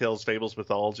 fairy tales, fables,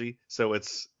 mythology. So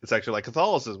it's actually like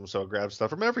Catholicism, so it grabs stuff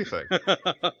from everything.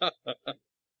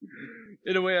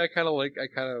 In a way, I kind of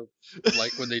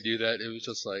like when they do that. It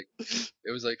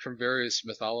was like from various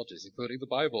mythologies, including the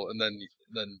Bible, and then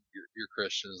your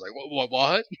Christian is like,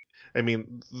 what? I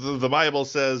mean, the Bible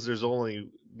says there's only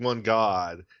one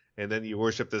God, and then you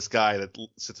worship this guy that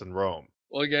sits in Rome.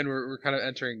 Well, again, we're kind of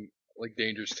entering like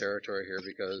dangerous territory here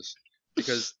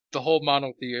because the whole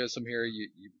monotheism here, you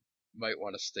might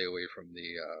want to stay away from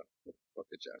the Book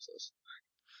of Genesis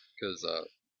because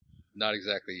not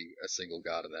exactly a single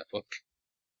god in that book.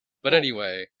 But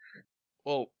anyway,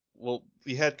 well,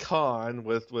 we had Khan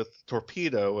with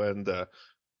Torpedo and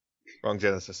wrong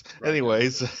Genesis. Right.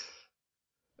 Anyways,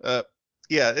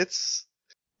 yeah, it's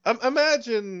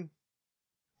imagine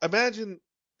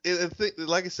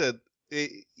like I said,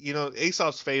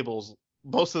 Aesop's fables.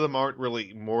 Most of them aren't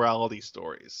really morality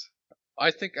stories.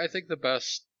 I think the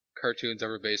best cartoons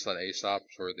ever based on Aesop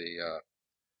were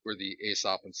the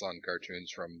Aesop and Son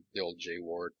cartoons from the old Jay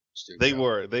Ward studio. They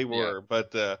were, yeah.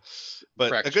 but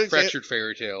fractured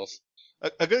fairy tales.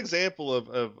 A good example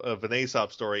of an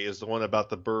Aesop story is the one about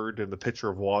the bird and the pitcher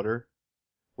of water,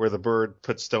 where the bird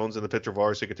puts stones in the pitcher of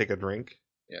water so he could take a drink.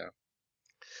 Yeah.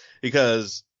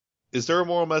 Because is there a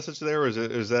moral message there, or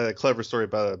is that a clever story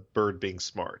about a bird being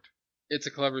smart? It's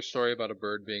a clever story about a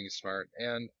bird being smart,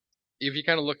 and if you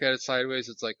kind of look at it sideways,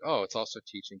 it's like, oh, it's also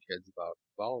teaching kids about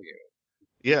volume.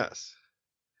 Yes.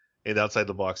 And outside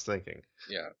the box thinking.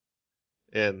 Yeah.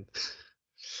 And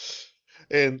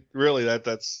really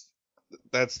that's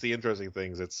the interesting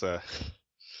things. It's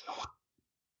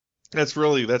that's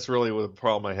really what the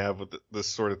problem I have with this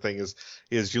sort of thing is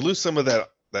you lose some of that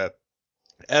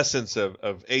essence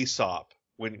of Aesop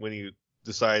when you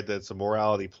decide that it's a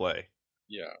morality play.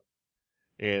 Yeah.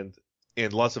 And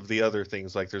lots of the other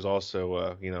things, like there's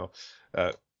also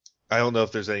I don't know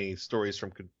if there's any stories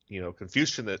from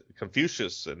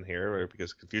Confucius in here,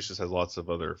 because Confucius has lots of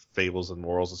other fables and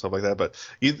morals and stuff like that, but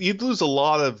you'd lose a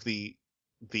lot of the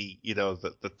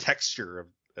texture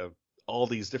of all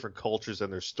these different cultures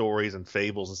and their stories and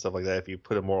fables and stuff like that if you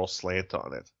put a moral slant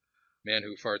on it. Man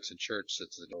who farts in church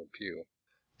sits in a pew.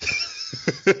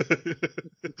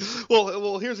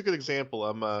 well, here's a good example.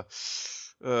 I'm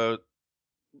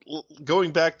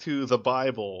going back to the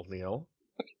Bible, Neil.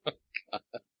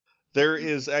 There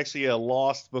is actually a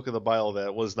lost book of the Bible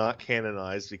that was not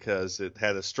canonized because it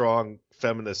had a strong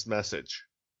feminist message.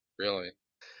 Really?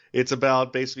 It's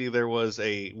about, basically, there was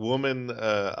a woman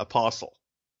apostle.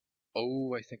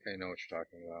 Oh, I think I know what you're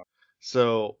talking about.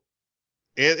 So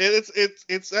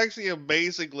it's actually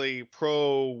amazingly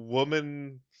pro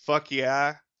woman fuck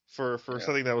yeah for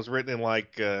something that was written in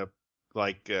like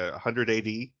 100 AD.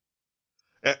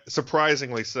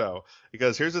 Surprisingly so,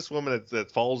 because here's this woman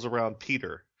that follows around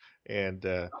Peter, and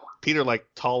Peter like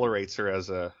tolerates her as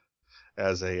a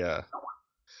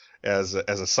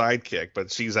sidekick,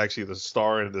 but she's actually the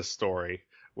star in this story,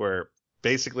 where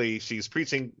basically she's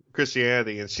preaching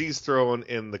Christianity and she's thrown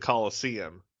in the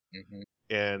Colosseum. Mm-hmm.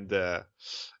 And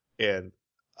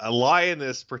a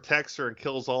lioness protects her and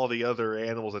kills all the other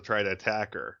animals that try to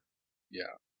attack her. Yeah.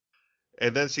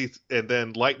 And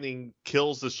then lightning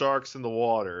kills the sharks in the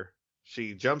water.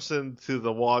 She jumps into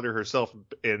the water herself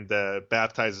and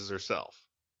baptizes herself.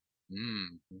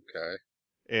 Okay.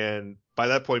 And by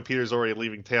that point, Peter's already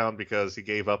leaving town because he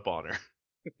gave up on her.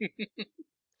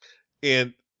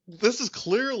 And this is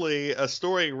clearly a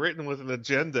story written with an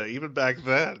agenda, even back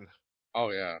then.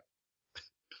 Oh yeah.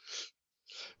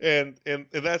 And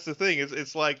that's the thing.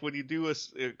 It's like when you do a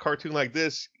cartoon like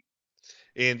this,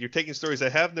 and you're taking stories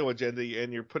that have no agenda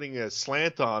and you're putting a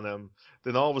slant on them,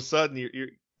 then all of a sudden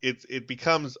it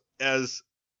becomes as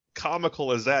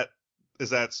comical as that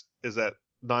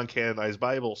non-canonized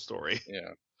Bible story.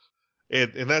 Yeah.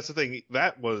 And that's the thing.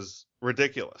 That was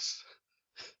ridiculous.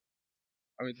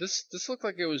 I mean, this looked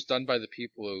like it was done by the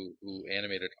people who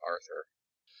animated Arthur.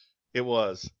 It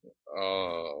was.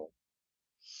 Oh.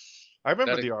 I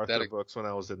remember the Arthur books when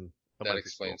I was in that elementary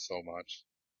explains school. so much.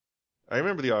 I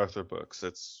remember the Arthur books.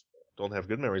 Don't have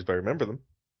good memories, but I remember them.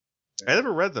 Yeah. I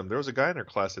never read them. There was a guy in our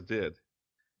class that did.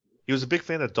 He was a big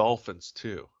fan of dolphins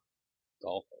too.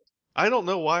 Dolphins. I don't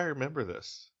know why I remember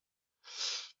this.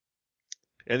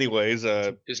 Anyways,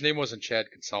 his name wasn't Chad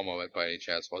Consalmo by any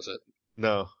chance, was it?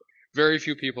 No. Very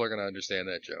few people are going to understand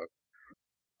that joke.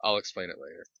 I'll explain it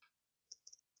later.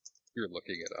 You're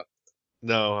looking it up.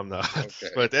 No, I'm not. Okay.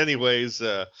 But anyways,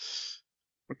 that's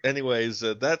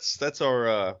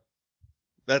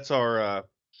our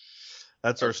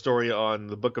story on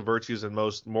the Book of Virtues and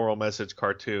most moral message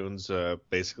cartoons.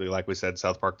 Basically, like we said,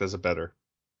 South Park does it better.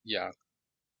 Yeah.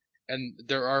 And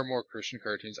there are more Christian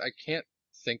cartoons. I can't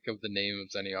think of the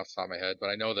names any off the top of my head, but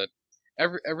I know that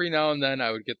every now and then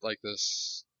I would get like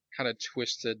this kind of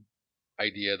twisted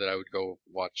idea that I would go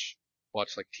watch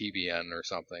like TBN or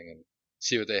something and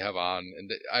see what they have on.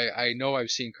 And I know I've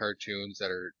seen cartoons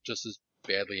that are just as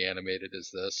badly animated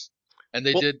as this. And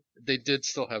they did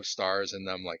still have stars in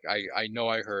them. Like I know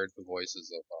I heard the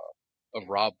voices of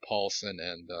Rob Paulson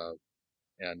and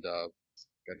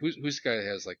who's the guy that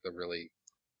has like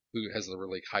who has the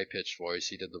really high pitched voice.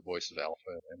 He did the voice of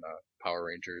Alpha in Power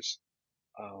Rangers.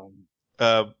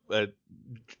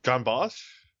 John Bosch?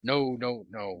 No.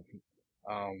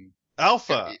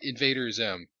 Alpha. Invader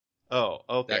Zim. Oh,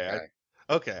 okay. That guy.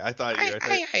 I thought you.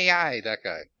 That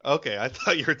guy. Okay, I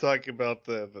thought you were talking about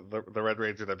the Red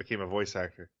Ranger that became a voice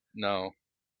actor. No,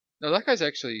 that guy's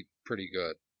actually pretty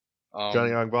good. Johnny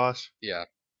Young Bosch. Yeah,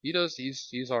 he does.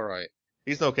 He's all right.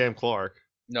 He's no Cam Clark.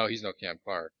 No, he's no Cam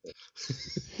Clark.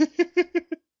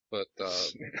 But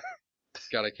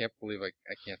God, I can't believe I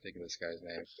can't think of this guy's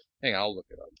name. Hang on, I'll look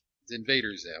it up. It's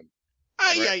Invader Zim.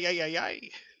 Ay.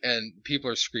 And people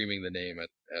are screaming the name at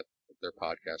their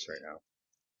podcast right now.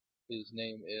 His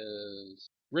name is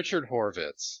Richard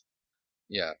Horvitz.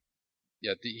 Yeah.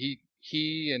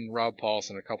 He and Rob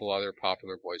Paulson and a couple other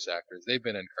popular voice actors. They've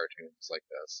been in cartoons like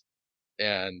this,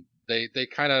 and they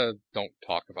kind of don't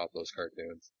talk about those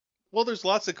cartoons. Well, there's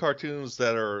lots of cartoons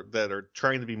that are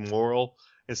trying to be moral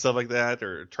and stuff like that,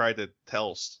 or try to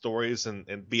tell stories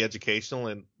and be educational.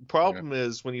 And the problem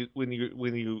is when you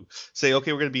say,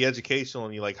 okay, we're going to be educational,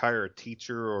 and you like hire a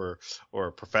teacher or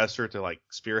a professor to like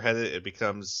spearhead it, it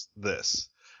becomes this.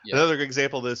 Yeah. Another good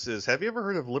example of this is, have you ever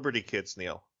heard of Liberty Kids,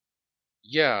 Neil?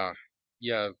 Yeah.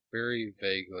 Yeah, very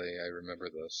vaguely I remember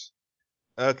this.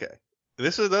 Okay.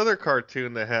 This is another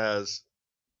cartoon that has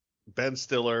Ben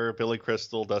Stiller, Billy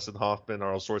Crystal, Dustin Hoffman,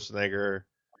 Arnold Schwarzenegger.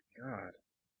 God.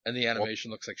 And the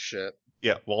animation looks like shit.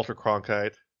 Yeah, Walter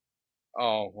Cronkite.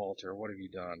 Oh, Walter, what have you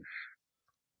done?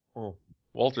 Oh,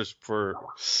 Walter's for.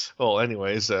 Well,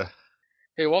 anyways,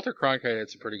 Hey, Walter Cronkite had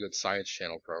some pretty good Science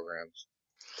Channel programs.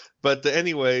 but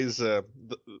anyways,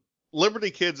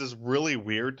 Liberty Kids is really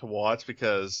weird to watch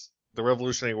because the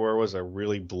Revolutionary War was a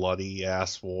really bloody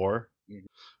ass war. Mhm.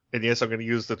 And yes, I'm going to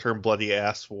use the term bloody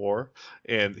ass war.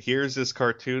 And here's this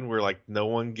cartoon where like no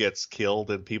one gets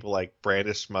killed and people like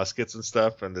brandish muskets and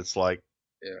stuff. And it's like,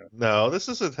 Yeah. no, this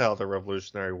isn't how the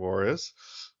Revolutionary War is.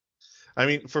 I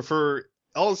mean, for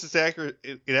all its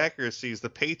inaccuracies, the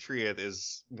Patriot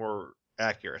is more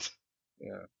accurate.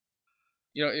 Yeah.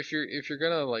 You know, if you're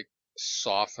gonna like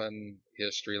soften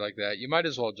history like that, you might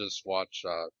as well just watch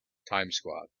Time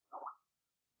Squad.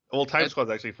 Well, Time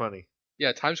Squad's actually funny.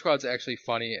 Yeah, Time Squad's actually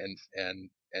funny and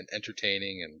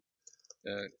entertaining,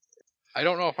 and I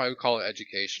don't know if I would call it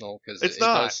educational because It's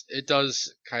not. It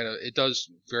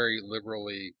does very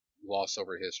liberally gloss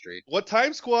over history. What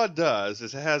Time Squad does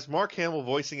is it has Mark Hamill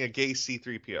voicing a gay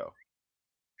C-3PO.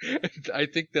 I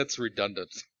think that's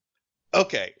redundant.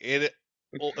 Okay,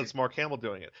 it's Mark Hamill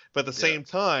doing it, but at the same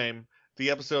time,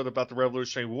 the episode about the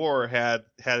Revolutionary War had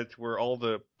it to where all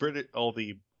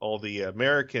the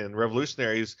American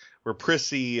revolutionaries were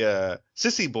prissy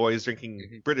sissy boys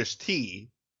drinking British tea.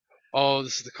 Oh,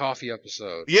 this is the coffee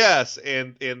episode. Yes,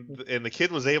 and the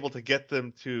kid was able to get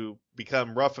them to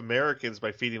become rough Americans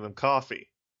by feeding them coffee.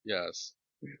 Yes.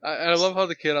 I love how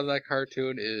the kid on that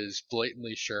cartoon is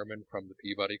blatantly Sherman from the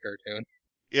Peabody cartoon.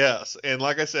 Yes, and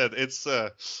like I said, it's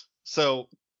so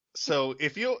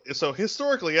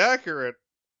historically accurate.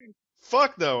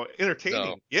 Fuck no, entertaining.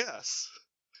 No. Yes.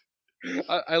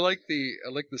 I like the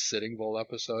Sitting Bull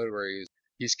episode where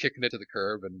he's kicking it to the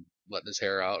curb and letting his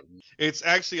hair out. And... It's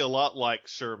actually a lot like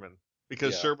Sherman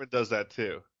because Sherman does that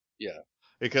too. Yeah.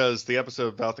 Because the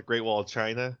episode about the Great Wall of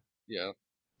China. Yeah.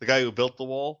 The guy who built the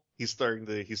wall, he's starting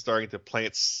to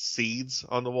plant seeds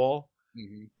on the wall.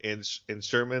 Mm-hmm. And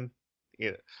Sherman,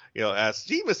 you know, asks,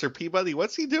 "Gee, Mr. Peabody,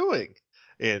 what's he doing?"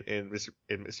 And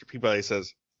Mr. Peabody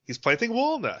says, "He's planting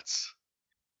walnuts."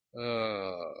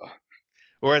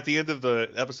 Or at the end of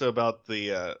the episode about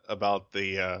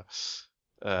the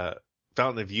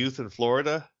Fountain of Youth in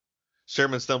Florida,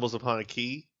 Sherman stumbles upon a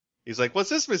key. He's like, "What's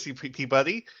this, Mr.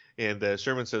 Peabody?" And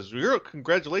Sherman says,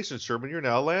 "Congratulations, Sherman, you're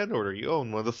now a landowner. You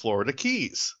own one of the Florida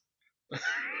Keys."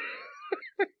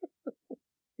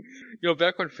 You know,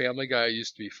 back when Family Guy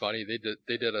used to be funny, they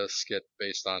did a skit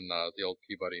based on the old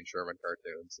Peabody and Sherman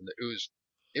cartoons, and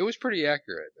it was pretty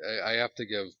accurate. I have to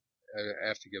give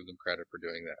them credit for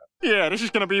doing that. Yeah, this is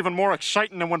going to be even more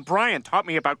exciting than when Brian taught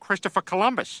me about Christopher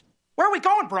Columbus. Where are we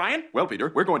going, Brian? Well,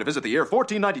 Peter, we're going to visit the year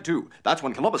 1492. That's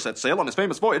when Columbus set sail on his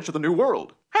famous voyage to the New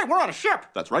World. Hey, we're on a ship.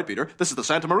 That's right, Peter. This is the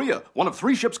Santa Maria, one of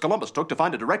 3 ships Columbus took to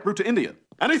find a direct route to India.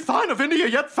 Any sign of India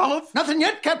yet, fellas? Nothing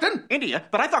yet, Captain. India?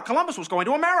 But I thought Columbus was going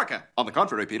to America. On the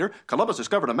contrary, Peter, Columbus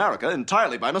discovered America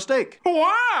entirely by mistake.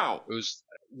 Wow! It was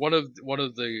one of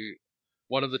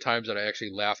the times that I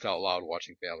actually laughed out loud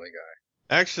watching Family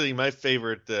Guy. Actually, my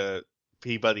favorite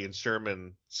Peabody and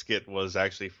Sherman skit was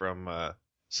actually from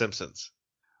Simpsons.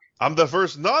 "I'm the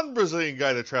first non-Brazilian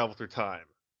guy to travel through time."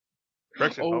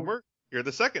 Correction, Homer, you're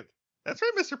the second. That's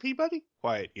right, Mr. Peabody.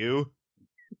 Quiet, you.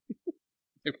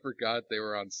 I forgot they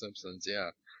were on Simpsons,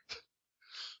 yeah.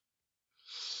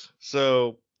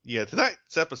 So, yeah,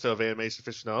 tonight's episode of Animation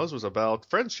Aficionados was about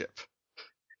friendship.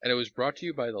 And it was brought to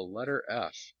you by the letter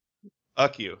F.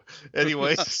 Fuck you.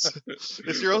 Anyways,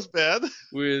 it's your host, Ben.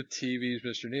 With TV's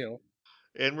Mr. Neil.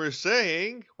 And we're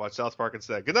saying, watch South Park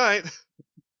instead. Good night.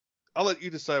 I'll let you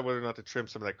decide whether or not to trim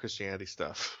some of that Christianity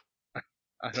stuff.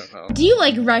 I don't know. Do you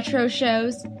like retro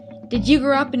shows? Did you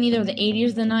grow up in either the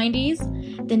 80s or the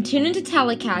 90s? Then tune into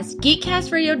Telecast,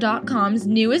 GeekCastRadio.com's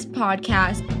newest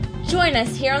podcast. Join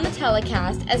us here on the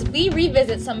Telecast as we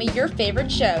revisit some of your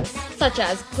favorite shows, such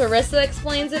as Clarissa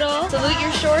Explains It All, Salute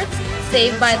Your Shorts,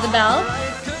 Saved by the Bell,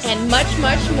 and much,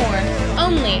 much more,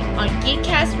 only on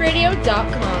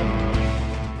GeekCastRadio.com.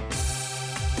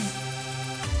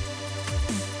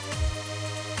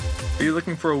 Are you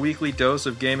looking for a weekly dose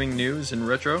of gaming news and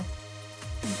retro?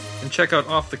 And check out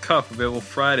Off the Cuff, available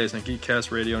Fridays on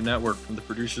Geekcast Radio Network from the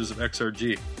producers of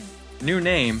XRG. New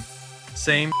name,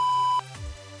 same.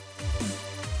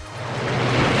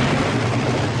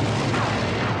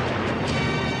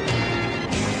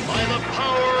 By the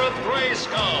power of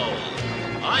Grayskull,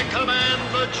 I command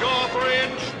the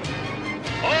Jawbridge.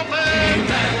 Open!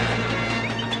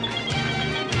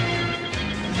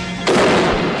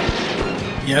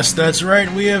 Yes, that's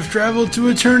right. We have traveled to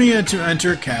Eternia to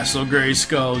enter Castle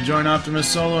Grayskull. Join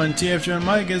Optimus Solo and TFJ and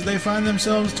Mike as they find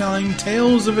themselves telling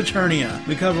tales of Eternia.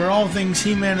 We cover all things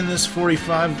He-Man in this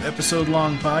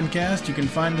 45-episode-long podcast. You can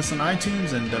find us on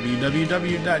iTunes and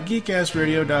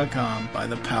www.geekcastradio.com. By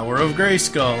the power of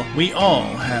Grayskull, we all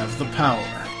have the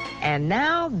power. And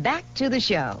now, back to the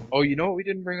show. Oh, you know what we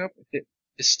didn't bring up?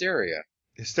 Hysteria.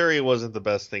 Hysteria wasn't the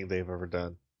best thing they've ever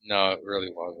done. No, it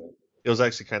really wasn't. It was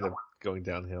actually kind of going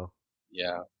downhill.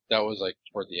 Yeah, that was like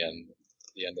toward the end of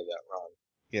that run.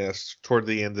 Yes, toward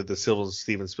the end of the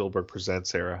Steven Spielberg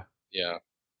Presents era. Yeah,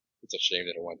 it's a shame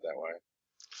that it went that way.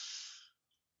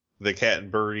 The Cat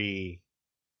and Birdie.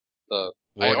 I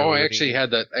actually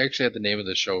had that. I actually had the name of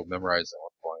the show memorized at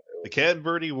one point. The Cat and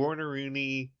Birdie, Warner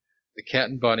Rooney. The Cat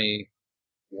and Bunny,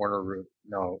 Warner Rooney.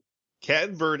 No, Cat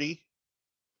and Birdie.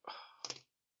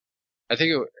 I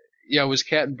think it was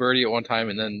Cat and Birdie at one time,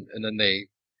 and then they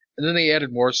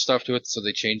added more stuff to it, so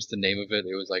they changed the name of it.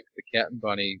 It was like the Cat and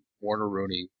Bunny, Warner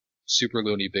Rooney, Super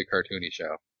Looney, Big Cartoony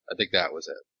Show. I think that was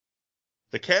it.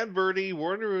 The Cat and Birdie,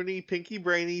 Warner Rooney, Pinky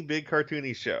Brainy, Big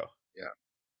Cartoony Show. Yeah.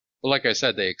 Well, like I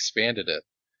said, they expanded it.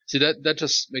 See, that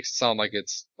just makes it sound like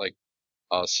it's like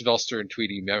Sylvester and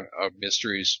Tweety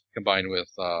Mysteries combined with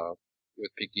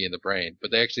Pinky and the Brain, but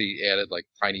they actually added like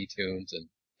Tiny Toons and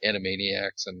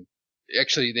Animaniacs, and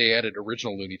actually they added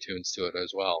original Looney Tunes to it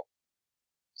as well.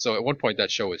 So at one point that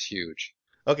show was huge.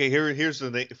 Okay, here's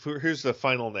the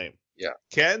final name. Yeah.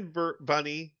 Cat and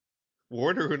Bunny,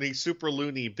 Warner Rooney, Super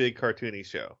Looney, Big Cartoony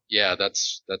Show. Yeah,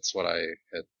 that's what I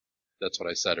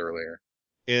said earlier.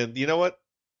 And you know what?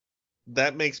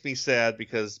 That makes me sad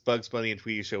because Bugs Bunny and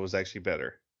Tweety Show was actually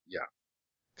better. Yeah.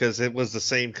 Because it was the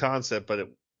same concept, but it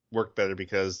worked better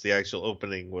because the actual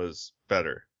opening was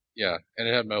better. Yeah, and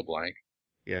it had Mel Blanc.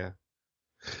 Yeah.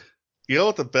 You know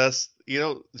what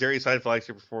Jerry Seinfeld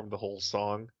actually performed the whole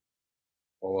song.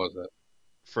 What was it?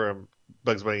 From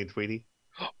Bugs Bunny and Tweety.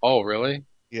 Oh, really?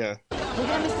 Yeah. We're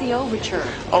gonna miss the overture.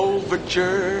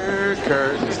 Overture,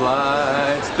 curtains,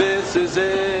 lights, this is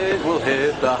it. We'll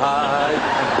hit the height,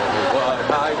 and wonder what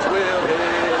heights we'll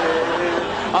hit.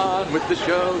 On with the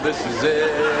show, this is it.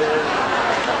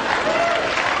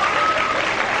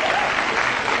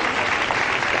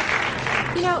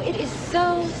 You know, it is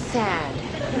so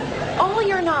sad. All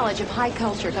your knowledge of high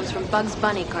culture comes from Bugs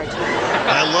Bunny cartoons.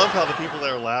 I love how the people that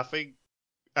are laughing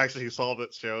actually saw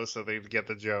that show, so they get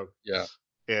the joke. Yeah.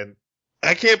 And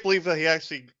I can't believe that he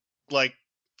actually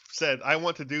said, "I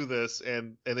want to do this,"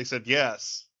 and they said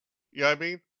yes. You know what I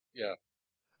mean? Yeah.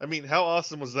 I mean, how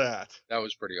awesome was that? That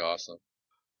was pretty awesome.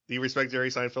 Do you respect Jerry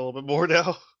Seinfeld a little bit more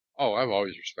now? Oh, I've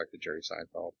always respected Jerry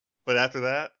Seinfeld. But after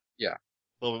that? Yeah.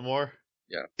 A little bit more?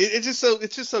 Yeah. It's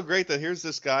just so great that here's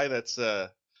this guy that's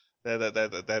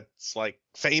that's like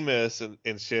famous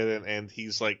and shit, and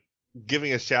he's like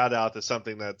giving a shout out to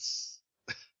something that's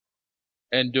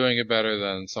and doing it better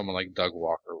than someone like Doug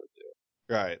Walker would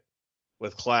do. Right.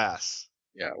 With class.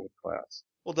 Yeah, with class.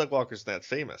 Well, Doug Walker's not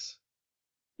famous.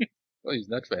 Well, he's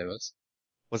not famous.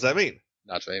 What's that mean?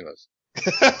 Not famous.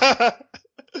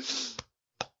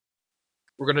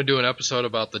 We're going to do an episode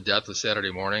about the death of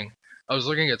Saturday Morning. I was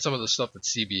looking at some of the stuff that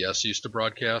CBS used to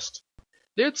broadcast.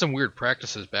 They had some weird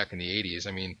practices back in the 80s.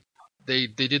 I mean, they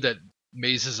did that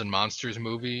Mazes and Monsters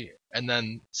movie, and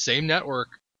then same network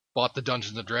bought the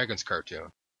Dungeons and Dragons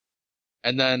cartoon.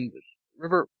 And then,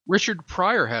 remember, Richard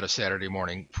Pryor had a Saturday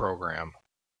morning program.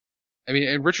 I mean,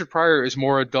 and Richard Pryor is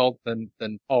more adult than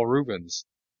Paul Rubens.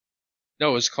 No,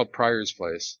 it was called Pryor's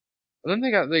Place. And then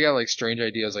they got like strange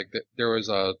ideas, like there was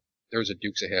a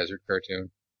Dukes of Hazzard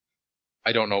cartoon.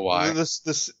 I don't know why.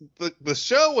 The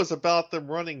show was about them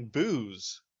running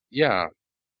booze. Yeah.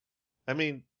 I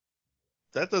mean,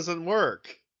 that doesn't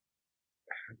work.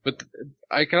 But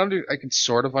I can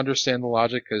sort of understand the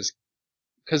logic because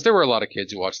there were a lot of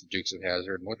kids who watched the Dukes of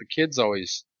Hazzard, and what the kids they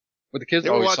always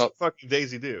were watching fucking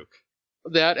Daisy Duke.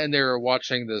 That, and they were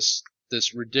watching this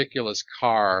ridiculous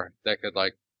car that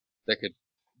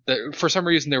for some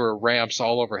reason there were ramps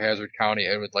all over Hazzard County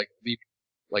and would like leap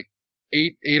like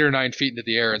 8 or 9 feet into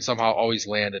the air and somehow always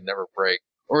land and never break.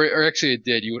 Or actually it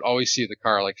did. You would always see the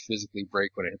car like physically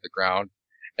break when it hit the ground.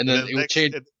 And then it would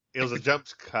change. It was a jump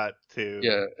cut too.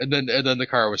 Yeah, and then the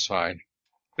car was fine.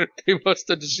 They must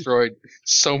have destroyed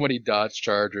so many Dodge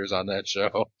Chargers on that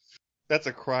show. That's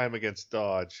a crime against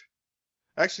Dodge.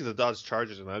 Actually, the Dodge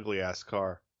Charger's an ugly ass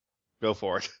car. Go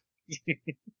for it.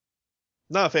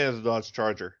 Not a fan of the Dodge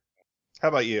Charger. How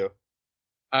about you?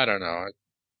 I don't know.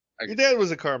 Your dad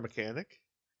was a car mechanic.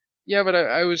 Yeah, but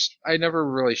I never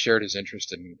really shared his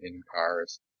interest in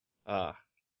cars. Ah.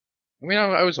 I mean,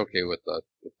 I was okay with the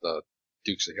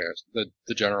Dukes of Hazzard,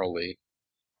 the General Lee.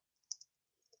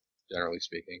 generally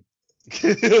speaking.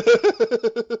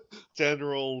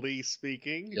 Generally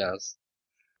speaking. Yes.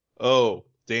 Oh,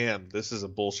 damn! This is a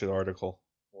bullshit article.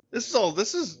 It's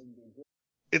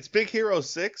Big Hero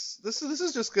 6. This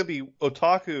is just gonna be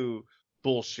otaku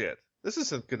bullshit. This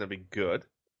isn't gonna be good.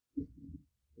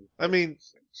 I mean,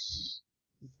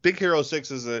 Big Hero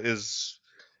 6 is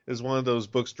one of those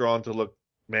books drawn to look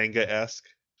manga-esque.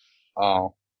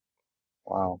 Oh,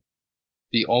 wow.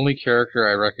 The only character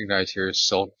I recognize here is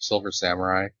Silver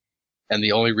Samurai, and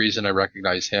the only reason I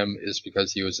recognize him is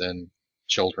because he was in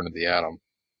Children of the Atom.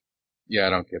 Yeah, I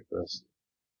don't get this.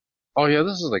 Oh yeah,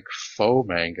 this is like faux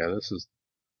manga. It's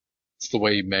the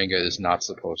way manga is not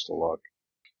supposed to look.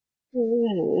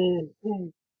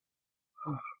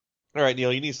 All right,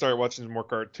 Neil, you need to start watching some more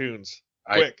cartoons.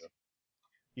 Quick.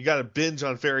 You got to binge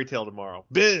on Fairy Tail tomorrow.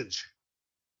 Binge!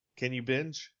 Can you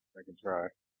binge? I can try.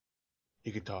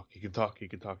 You can talk, you can talk, you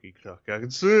can talk, you can talk. I can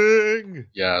sing!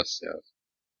 Yes.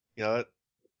 You know that?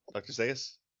 Dr.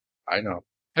 Zayas? I know.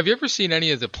 Have you ever seen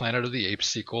any of the Planet of the Apes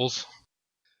sequels?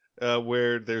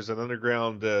 Where there's an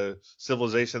underground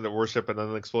civilization that worship an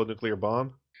unexploded nuclear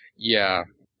bomb? Yeah.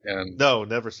 And no,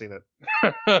 never seen it.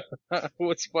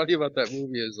 What's funny about that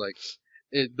movie is like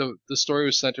the story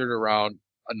was centered around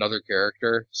another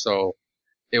character, so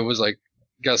it was like,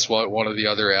 guess what? One of the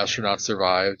other astronauts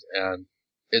survived, and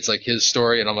it's like his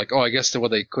story, and I'm like, oh, I guess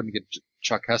they couldn't get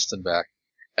Chuck Heston back,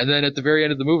 and then at the very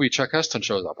end of the movie, Chuck Heston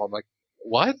shows up. I'm like,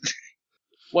 what?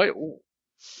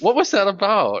 What was that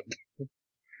about?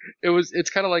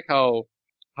 It's kind of like how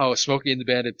Smokey and the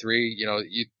Bandit 3,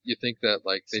 you think that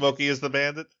like Smokey is the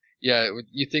Bandit? Yeah,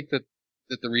 you think that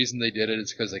the reason they did it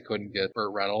is because they couldn't get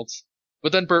Burt Reynolds.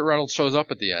 But then Burt Reynolds shows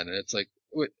up at the end, and it's like,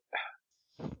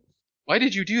 why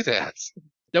did you do that?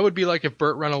 That would be like if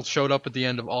Burt Reynolds showed up at the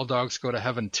end of All Dogs Go to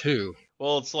Heaven 2.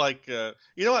 Well, it's like, I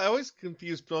always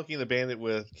confuse Smokey and the Bandit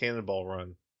with Cannonball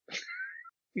Run.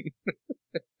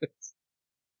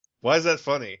 Why is that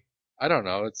funny? I don't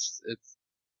know.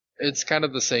 It's kind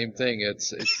of the same thing.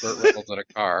 It's Burt Reynolds in a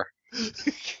car.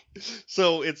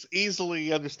 So it's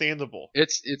easily understandable.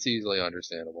 It's easily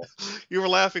understandable. You were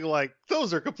laughing like,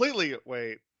 those are completely...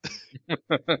 Wait.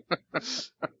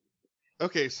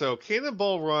 Okay, so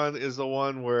Cannonball Run is the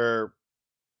one where...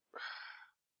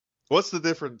 What's the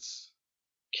difference?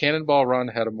 Cannonball Run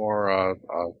had a more,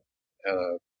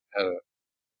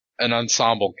 an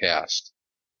ensemble cast.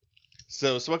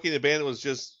 So Smokey and the Bandit was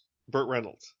just Burt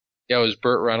Reynolds? Yeah, it was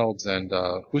Burt Reynolds and,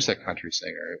 who's that country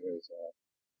singer? It was,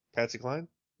 Patsy Cline?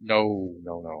 No. It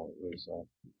was,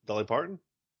 Dolly Parton?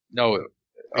 No,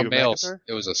 a male, McIntyre?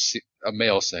 it was a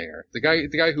male singer. The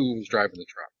guy who was driving the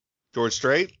truck. George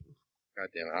Strait? God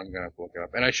damn it, I'm gonna have to look it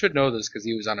up. And I should know this because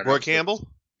he was on Roy Campbell?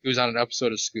 He was on an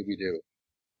episode of Scooby-Doo.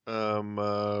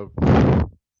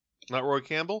 Not Roy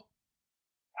Campbell?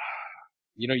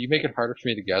 You make it harder for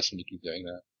me to guess when you keep doing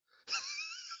that.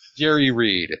 Jerry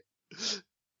Reed.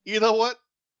 You know what?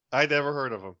 I never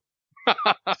heard of him.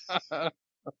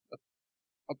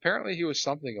 Apparently he was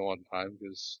something at one time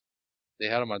because they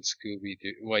had him on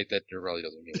Scooby-Doo. Wait, that really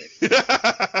doesn't mean anything.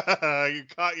 You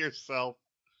caught yourself.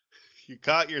 You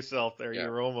caught yourself there. Yeah. You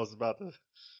were almost about to...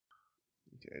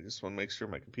 Okay, I just want to make sure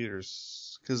my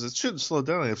computer's... Because it shouldn't slow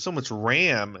down. I have so much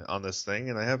RAM on this thing,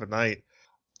 and I have got an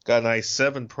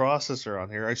i7 processor on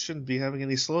here. I shouldn't be having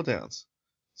any slowdowns.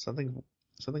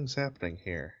 Something's happening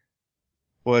here.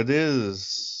 What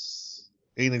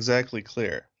ain't exactly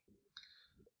clear.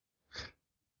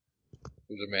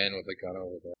 There's a man with a gun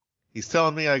over there. He's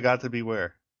telling me I got to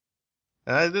beware.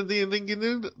 And I didn't even think you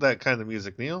knew that kind of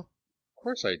music, Neil. Of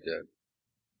course I did.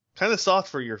 Kind of soft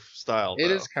for your style, though.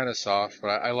 It is kind of soft, but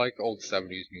I like old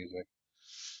 70s music.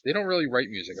 They don't really write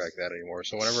music like that anymore,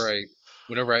 so whenever I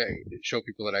show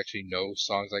people that actually know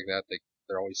songs like that,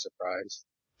 they're always surprised.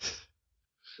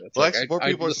 Well, actually, more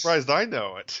people are surprised I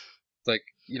know it. It's like,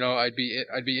 I'd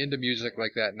be into music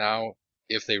like that now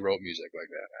if they wrote music like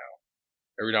that now.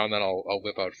 Every now and then I'll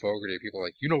whip out Fogerty. People are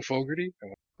like, you know Fogerty? I'm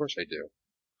like, of course I do.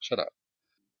 Shut up.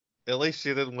 At least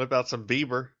you didn't whip out some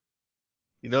Bieber.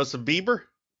 You know some Bieber?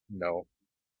 No.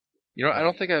 I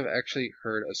don't think I've actually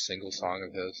heard a single song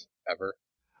of his ever.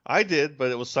 I did,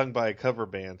 but it was sung by a cover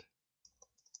band.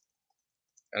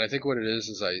 And I think what it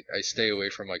is I stay away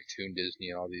from like Toon Disney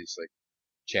and all these like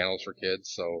channels for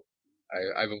kids, so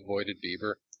I've avoided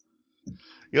Bieber. You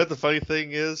know what the funny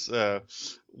thing is? Like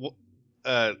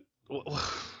the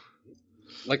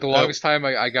longest time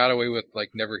I got away with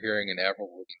like never hearing an Avril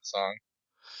Lavigne song.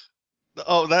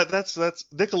 Oh, that's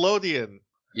Nickelodeon.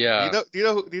 Yeah. Do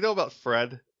you know about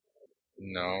Fred?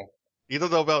 No. You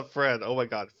don't know about Fred? Oh my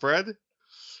God, Fred.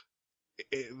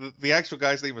 The actual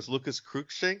guy's name is Lucas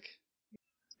Cruikshank,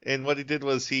 And what he did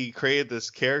was he created this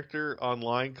character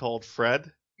online called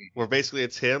Fred, where basically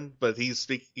it's him, but he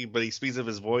speaks of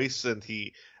his voice, and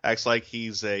he acts like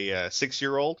he's a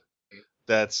 6-year-old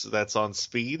that's on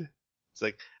speed. It's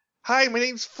like, "Hi, my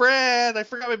name's Fred. I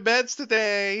forgot my meds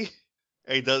today."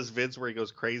 And he does vids where he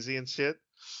goes crazy and shit.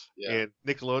 Yeah. And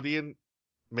Nickelodeon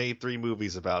made 3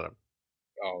 movies about him.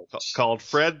 Oh, Called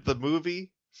Fred the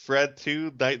Movie, Fred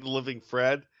 2, Night of the Living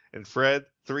Fred, and Fred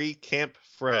 3, Camp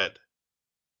Fred.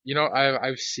 You know,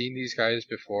 I've seen these guys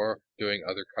before doing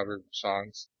other cover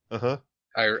songs. Uh-huh.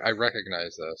 I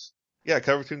recognize this. Yeah,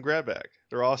 Cover Tune Grab Bag.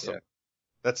 They're awesome. Yeah.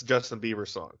 That's a Justin Bieber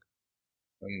song.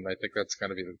 And I think that's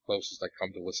gonna be the closest I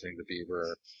come to listening to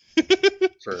Bieber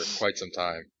for quite some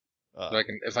time.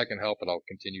 If I can help it, I'll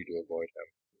continue to avoid him.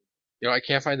 You know, I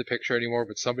can't find the picture anymore,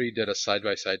 but somebody did a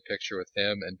side-by-side picture with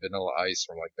him and Vanilla Ice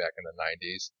from like back in the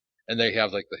 90s. And they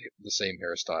have like the same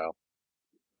hairstyle.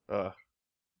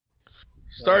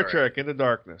 Star Trek Into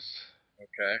Darkness.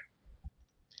 Okay.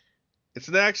 It's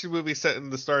an action movie set in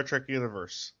the Star Trek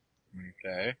universe.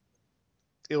 Okay.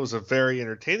 It was a very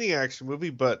entertaining action movie,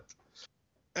 but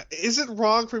is it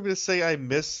wrong for me to say I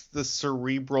miss the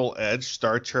cerebral edge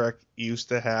Star Trek used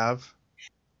to have?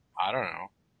 I don't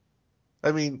know.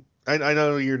 I mean, I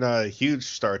know you're not a huge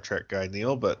Star Trek guy,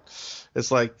 Neil, but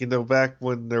it's like, you know, back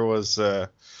when there was,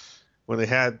 when they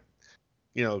had,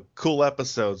 you know, cool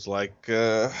episodes like,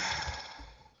 well,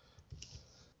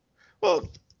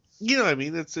 you know what I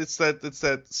mean? It's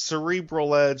that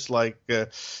cerebral edge, like,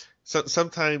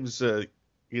 sometimes, you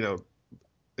know,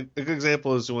 a good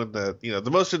example is when the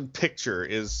motion picture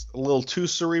is a little too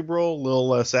cerebral, a little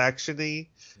less actiony,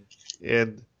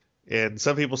 and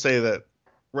some people say that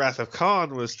Wrath of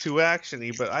Khan was too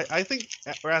actiony, but I think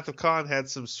Wrath of Khan had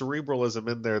some cerebralism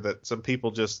in there that some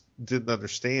people just didn't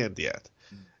understand yet,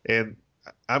 and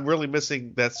I'm really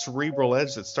missing that cerebral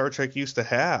edge that Star Trek used to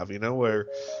have, you know,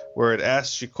 where it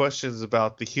asks you questions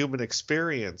about the human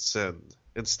experience and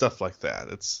stuff like that.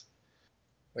 It's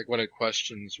like when it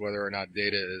questions whether or not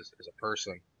Data is a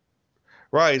person.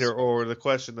 Right, or the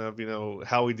question of, you know,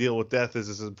 how we deal with death is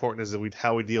as important as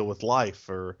how we deal with life,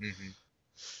 or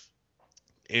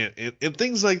and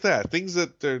things like that. Things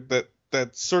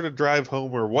that sort of drive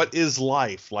home, or what is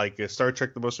life? Like Star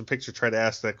Trek: The Motion Picture tried to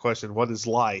ask that question, what is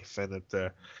life? And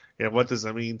what does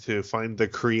it mean to find the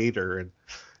creator,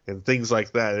 and things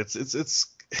like that. It's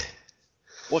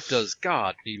what does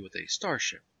God need with a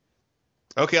starship?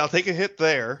 Okay, I'll take a hit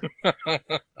there.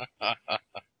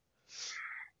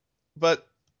 But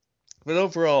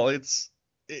overall,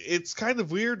 it's kind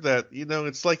of weird that, you know,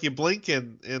 it's like you blink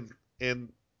and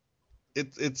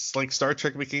it's like Star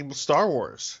Trek became Star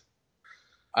Wars.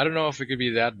 I don't know if it could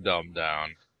be that dumbed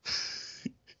down.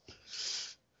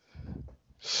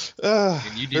 I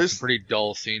mean, you need some pretty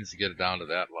dull scenes to get it down to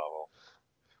that level.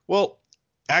 Well,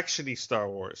 action-y Star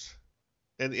Wars.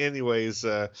 And anyways,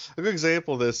 a good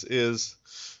example of this is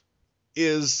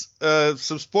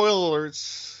some spoiler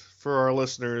alerts for our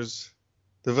listeners.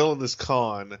 The villain is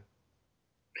Khan.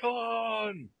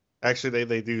 Khan. Actually,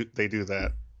 they do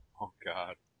that. Oh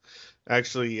God.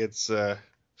 Actually, it's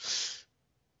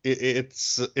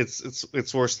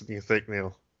worse than you think,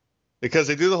 Neil. Because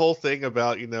they do the whole thing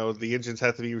about, you know, the engines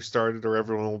have to be restarted or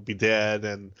everyone will be dead,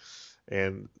 and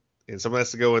someone has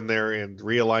to go in there and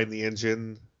realign the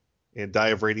engine and die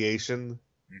of radiation.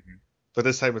 But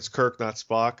this time it's Kirk, not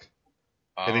Spock.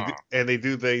 And they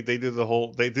do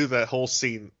that whole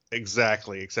scene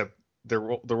exactly, except the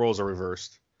roles are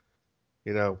reversed.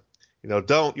 You'll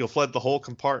flood the whole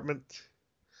compartment,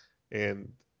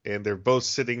 and they're both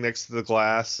sitting next to the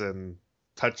glass and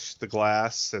touch the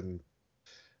glass, and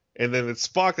then it's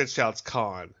Spock that shouts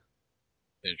Khan.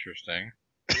 Interesting.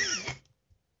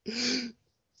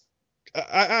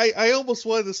 I almost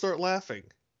wanted to start laughing,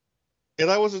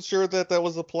 and I wasn't sure that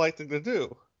was the polite thing to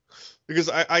do, because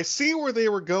I see where they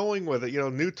were going with it. You know,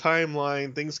 new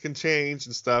timeline, things can change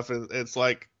and stuff, and it's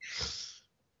like,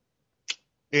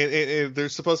 and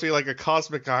there's supposed to be like a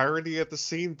cosmic irony at the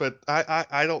scene, but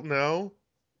I don't know.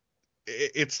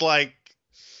 It's like,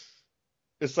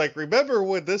 remember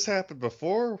when this happened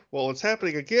before? Well, it's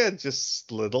happening again,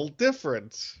 just a little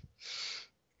different.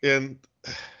 And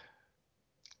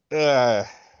the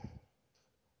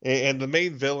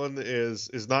main villain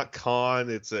is not Khan.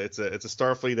 It's a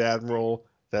Starfleet admiral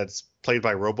that's played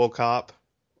by RoboCop.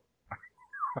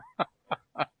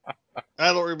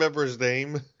 I don't remember his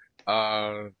name.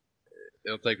 It'll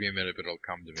take me a minute, but it'll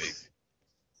come to me.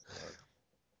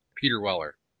 Peter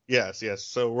Weller. Yes.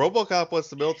 So RoboCop wants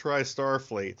to militarize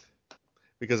Starfleet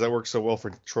because that works so well for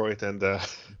Detroit,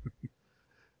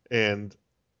 and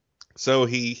so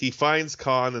he finds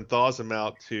Khan and thaws him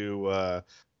out to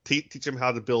teach him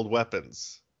how to build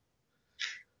weapons.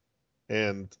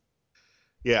 And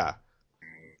yeah.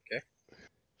 Okay.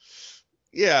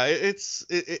 Yeah, it's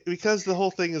because the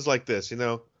whole thing is like this,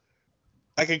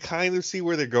 I can kind of see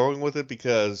where they're going with it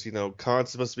because, Khan's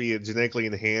supposed to be genetically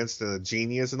enhanced and a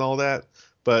genius and all that.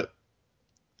 But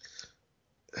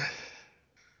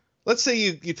let's say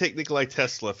you take Nikolai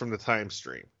Tesla from the time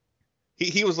stream.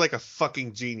 He was like a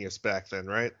fucking genius back then,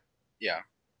 right? Yeah.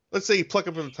 Let's say you pluck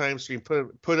him from the time stream,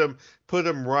 put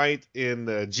him right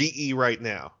in GE right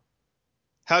now.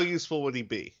 How useful would he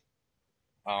be?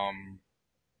 I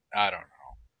don't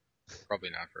know. Probably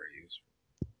not very useful.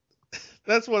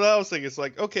 That's what I was thinking. It's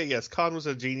like, okay, yes, Khan was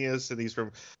a genius, and he's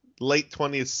from late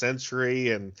 20th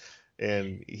century, and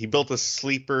he built a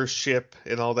sleeper ship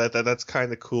and all that. That's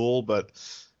kind of cool, but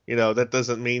that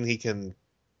doesn't mean he can.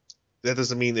 That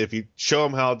doesn't mean if you show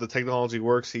him how the technology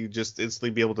works, he just instantly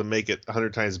be able to make it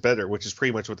 100 times better, which is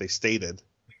pretty much what they stated.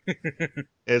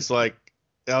 It's like,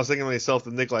 I was thinking to myself, the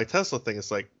Nikolai Tesla thing.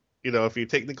 It's like, if you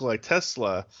take Nikolai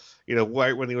Tesla,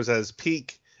 right when he was at his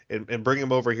peak, and bring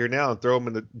him over here now and throw him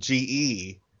in the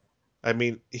GE, I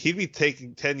mean, he'd be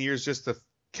taking 10 years just to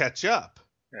catch up.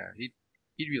 Yeah, he'd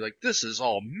be like, this is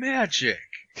all magic.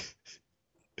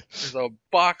 There's a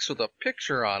box with a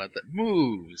picture on it that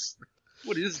moves.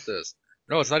 What is this?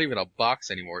 No, it's not even a box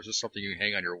anymore. It's just something you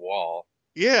hang on your wall.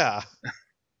 Yeah.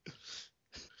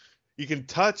 You can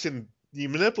touch and you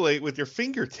manipulate with your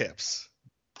fingertips.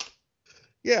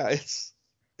 Yeah, it's...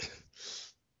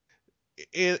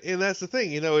 And that's the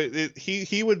thing,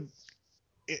 he would...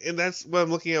 And that's what I'm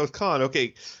looking at with Khan.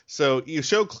 Okay, so you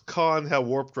show Khan how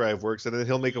warp drive works, and then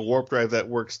he'll make a warp drive that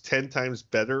works 10 times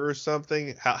better or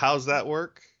something. How's that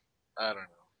work? I don't know.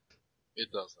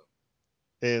 It doesn't.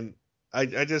 And I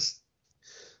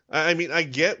mean, I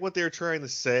get what they're trying to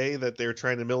say, that they're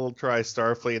trying to militarize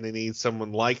Starfleet and they need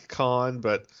someone like Khan,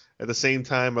 but at the same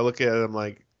time, I look at it, I'm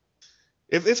like,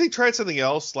 if they tried something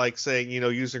else, like saying,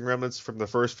 using remnants from the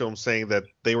first film, saying that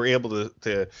they were able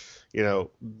to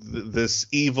this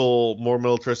evil, more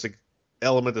militaristic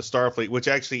element of Starfleet, which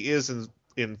actually is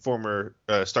in former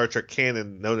Star Trek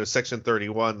canon known as Section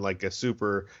 31, like a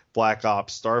super Black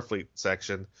Ops Starfleet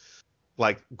section,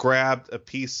 like grabbed a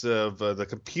piece of the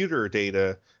computer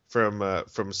data from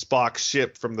Spock's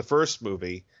ship from the first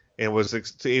movie and was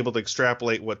able to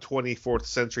extrapolate what 24th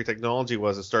century technology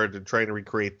was and started trying to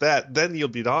recreate that, then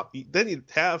you'd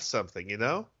have something,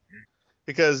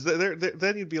 because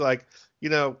then you'd be like,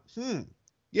 yeah,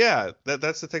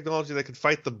 that's the technology that could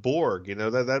fight the Borg,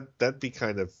 that'd be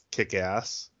kind of kick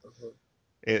ass.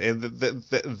 And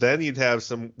then you'd have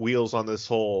some wheels on this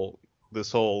whole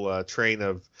train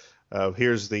of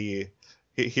here's the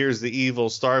evil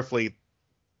Starfleet,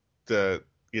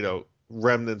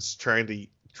 remnants trying to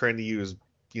use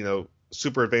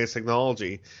super advanced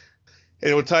technology,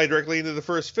 and it would tie directly into the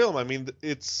first film. I mean,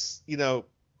 it's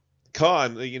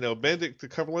Khan, Benedict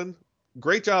Cumberland,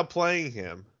 great job playing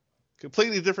him.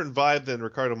 Completely different vibe than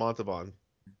Ricardo Montalban,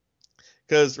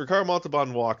 because Ricardo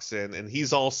Montalban walks in and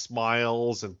he's all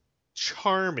smiles and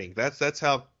charming. That's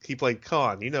how he played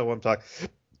Khan. You know what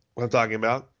I'm talking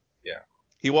about? Yeah.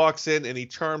 He walks in and he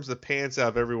charms the pants out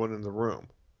of everyone in the room.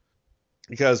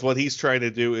 Because what he's trying to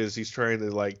do is he's trying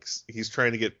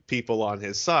to get people on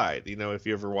his side. If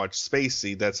you ever watched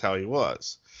Spacey, that's how he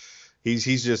was.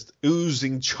 He's just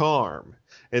oozing charm.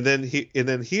 And then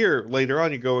here later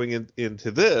on you're going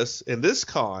into this, and this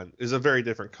Khan is a very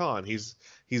different Khan. He's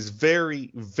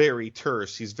very, very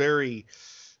terse. He's very,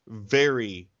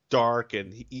 very dark,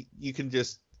 and you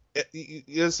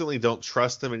instantly don't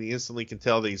trust him, and you instantly can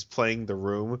tell that he's playing the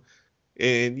room.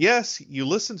 And yes, you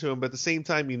listen to him, but at the same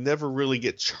time, you never really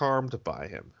get charmed by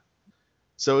him.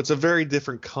 So it's a very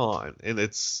different Khan, and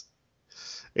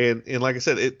and like I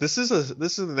said, this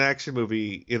is an action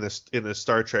movie in a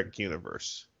Star Trek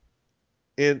universe,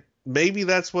 and maybe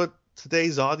that's what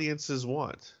today's audiences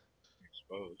want. I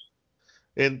suppose.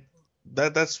 And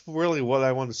that's really what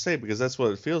I want to say, because that's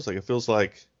what it feels like. It feels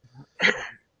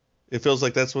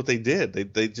like that's what they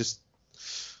did. They just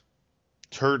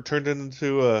turned it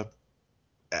into a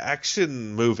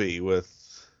action movie with.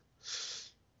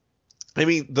 I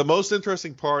mean, the most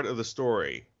interesting part of the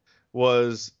story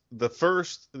was the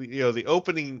first, the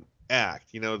opening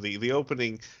act, the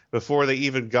opening before they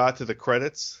even got to the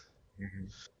credits,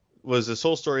 was this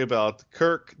whole story about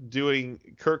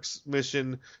Kirk's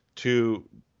mission to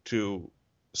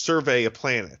survey a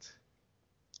planet.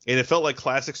 And it felt like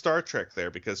classic Star Trek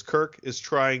there, because Kirk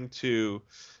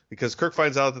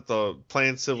finds out that the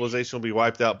planet's civilization will be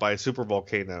wiped out by a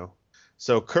supervolcano.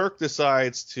 So Kirk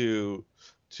decides to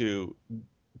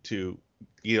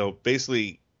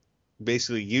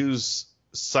basically use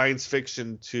science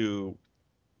fiction to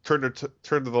turn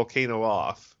the volcano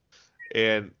off,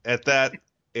 and at that,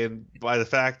 and by the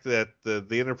fact that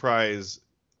the Enterprise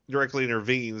directly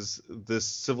intervenes, this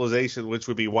civilization, which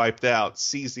would be wiped out,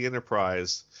 sees the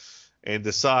Enterprise and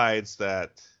decides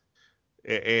that,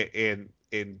 and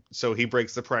so he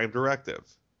breaks the Prime Directive,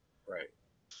 Right.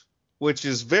 which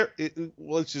is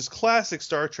classic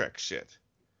Star Trek shit,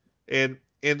 and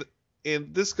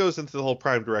this goes into the whole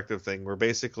Prime Directive thing, where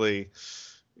basically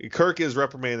Kirk is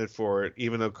reprimanded for it,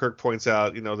 even though Kirk points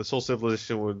out, this whole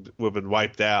civilization would have been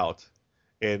wiped out,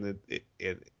 and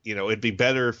it'd be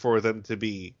better for them to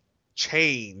be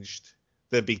changed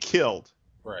than be killed.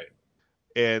 Right.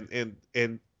 And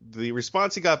the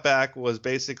response he got back was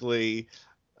basically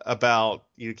about,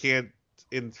 you can't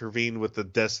intervene with the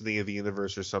destiny of the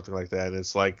universe or something like that.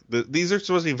 It's like these are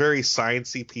supposed to be very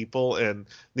sciencey people, and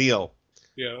Neil.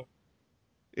 Yeah.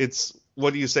 It's,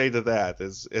 what do you say to that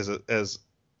as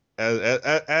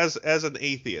an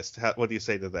atheist? What do you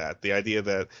say to that? The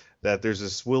idea that there's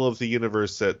this will of the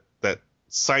universe that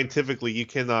scientifically you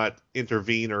cannot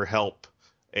intervene or help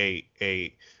a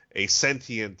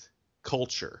sentient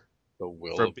culture. The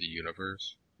will of the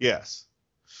universe? Yes.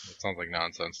 That sounds like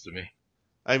nonsense to me.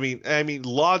 I mean,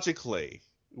 logically,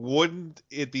 wouldn't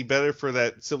it be better for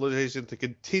that civilization to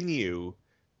continue,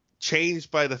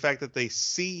 changed by the fact that they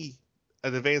see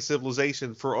an advanced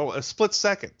civilization for a split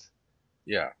second?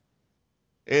 Yeah.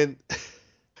 And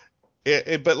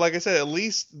but like I said, at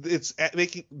least it's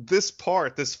making this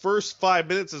first 5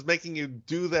 minutes is making you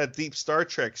do that deep Star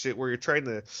Trek shit where you're trying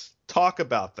to talk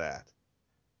about that,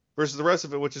 versus the rest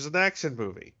of it, which is an action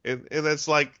movie. And that's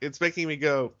like, it's making me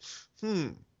go,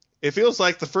 it feels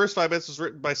like the first 5 minutes was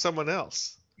written by someone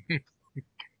else.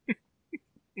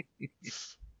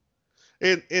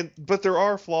 But there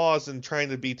are flaws in trying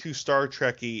to be too Star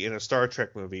Trek-y in a Star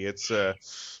Trek movie. It's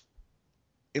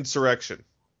Insurrection.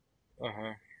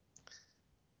 Uh-huh.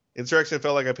 Insurrection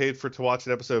felt like I paid to watch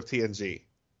an episode of TNG.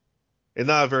 And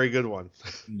not a very good one.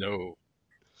 No.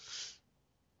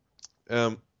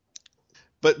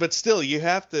 But still, you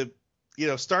have to,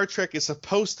 Star Trek is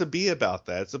supposed to be about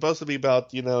that. It's supposed to be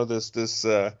about,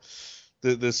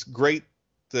 this great,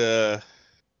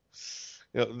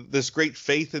 this great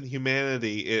faith in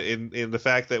humanity, in the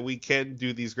fact that we can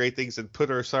do these great things and put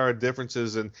aside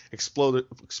differences and explore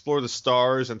the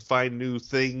stars and find new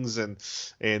things and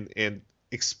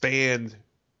expand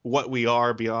what we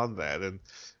are beyond that.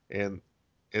 And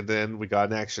then we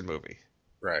got an action movie.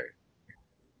 Right.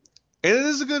 And it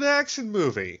is a good action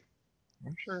movie.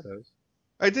 I'm sure it is.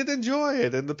 I did enjoy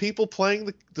it, and the people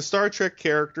playing the Star Trek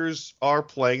characters are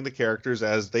playing the characters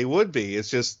as they would be. It's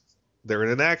just they're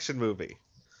in an action movie.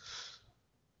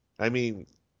 I mean,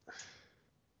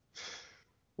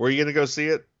 were you gonna go see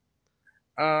it?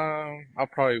 I'll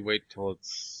probably wait till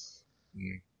it's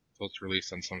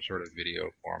released on some sort of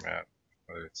video format,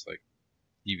 whether it's like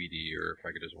DVD or if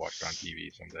I could just watch it on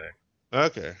TV someday.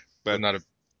 Okay, but I'm not a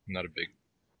big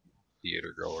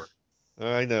theater goer.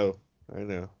 I know,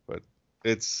 but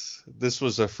this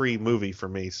was a free movie for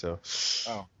me, so.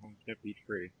 Oh, it can't be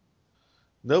free.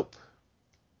 Nope.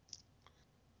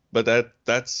 But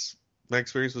that's my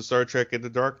experience with Star Trek Into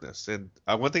Darkness. And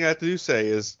one thing I have to say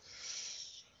is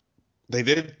they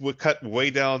did cut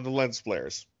way down the lens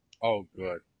flares. Oh,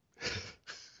 good.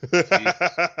 Jesus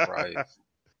Christ.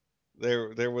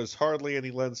 There was hardly any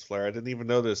lens flare. I didn't even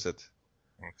notice it.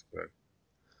 That's good.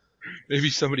 Maybe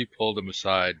somebody pulled him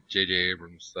aside. J.J.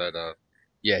 Abrams said,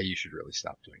 yeah, you should really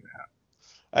stop doing that.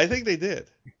 I think they did.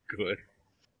 Good.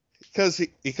 Because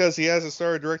he hasn't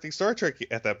started directing Star Trek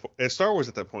at that point, Star Wars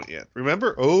at that point yet.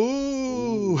 Remember?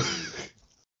 Oh.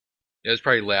 Yeah, it's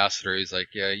probably Lasseter. He's like,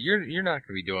 yeah, you're not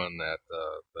gonna be doing that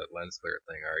lens flare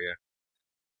thing, are you?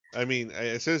 I mean,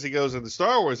 as soon as he goes into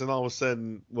Star Wars, then all of a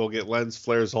sudden we'll get lens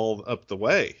flares all up the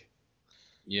way.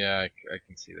 Yeah, I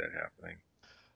can see that happening.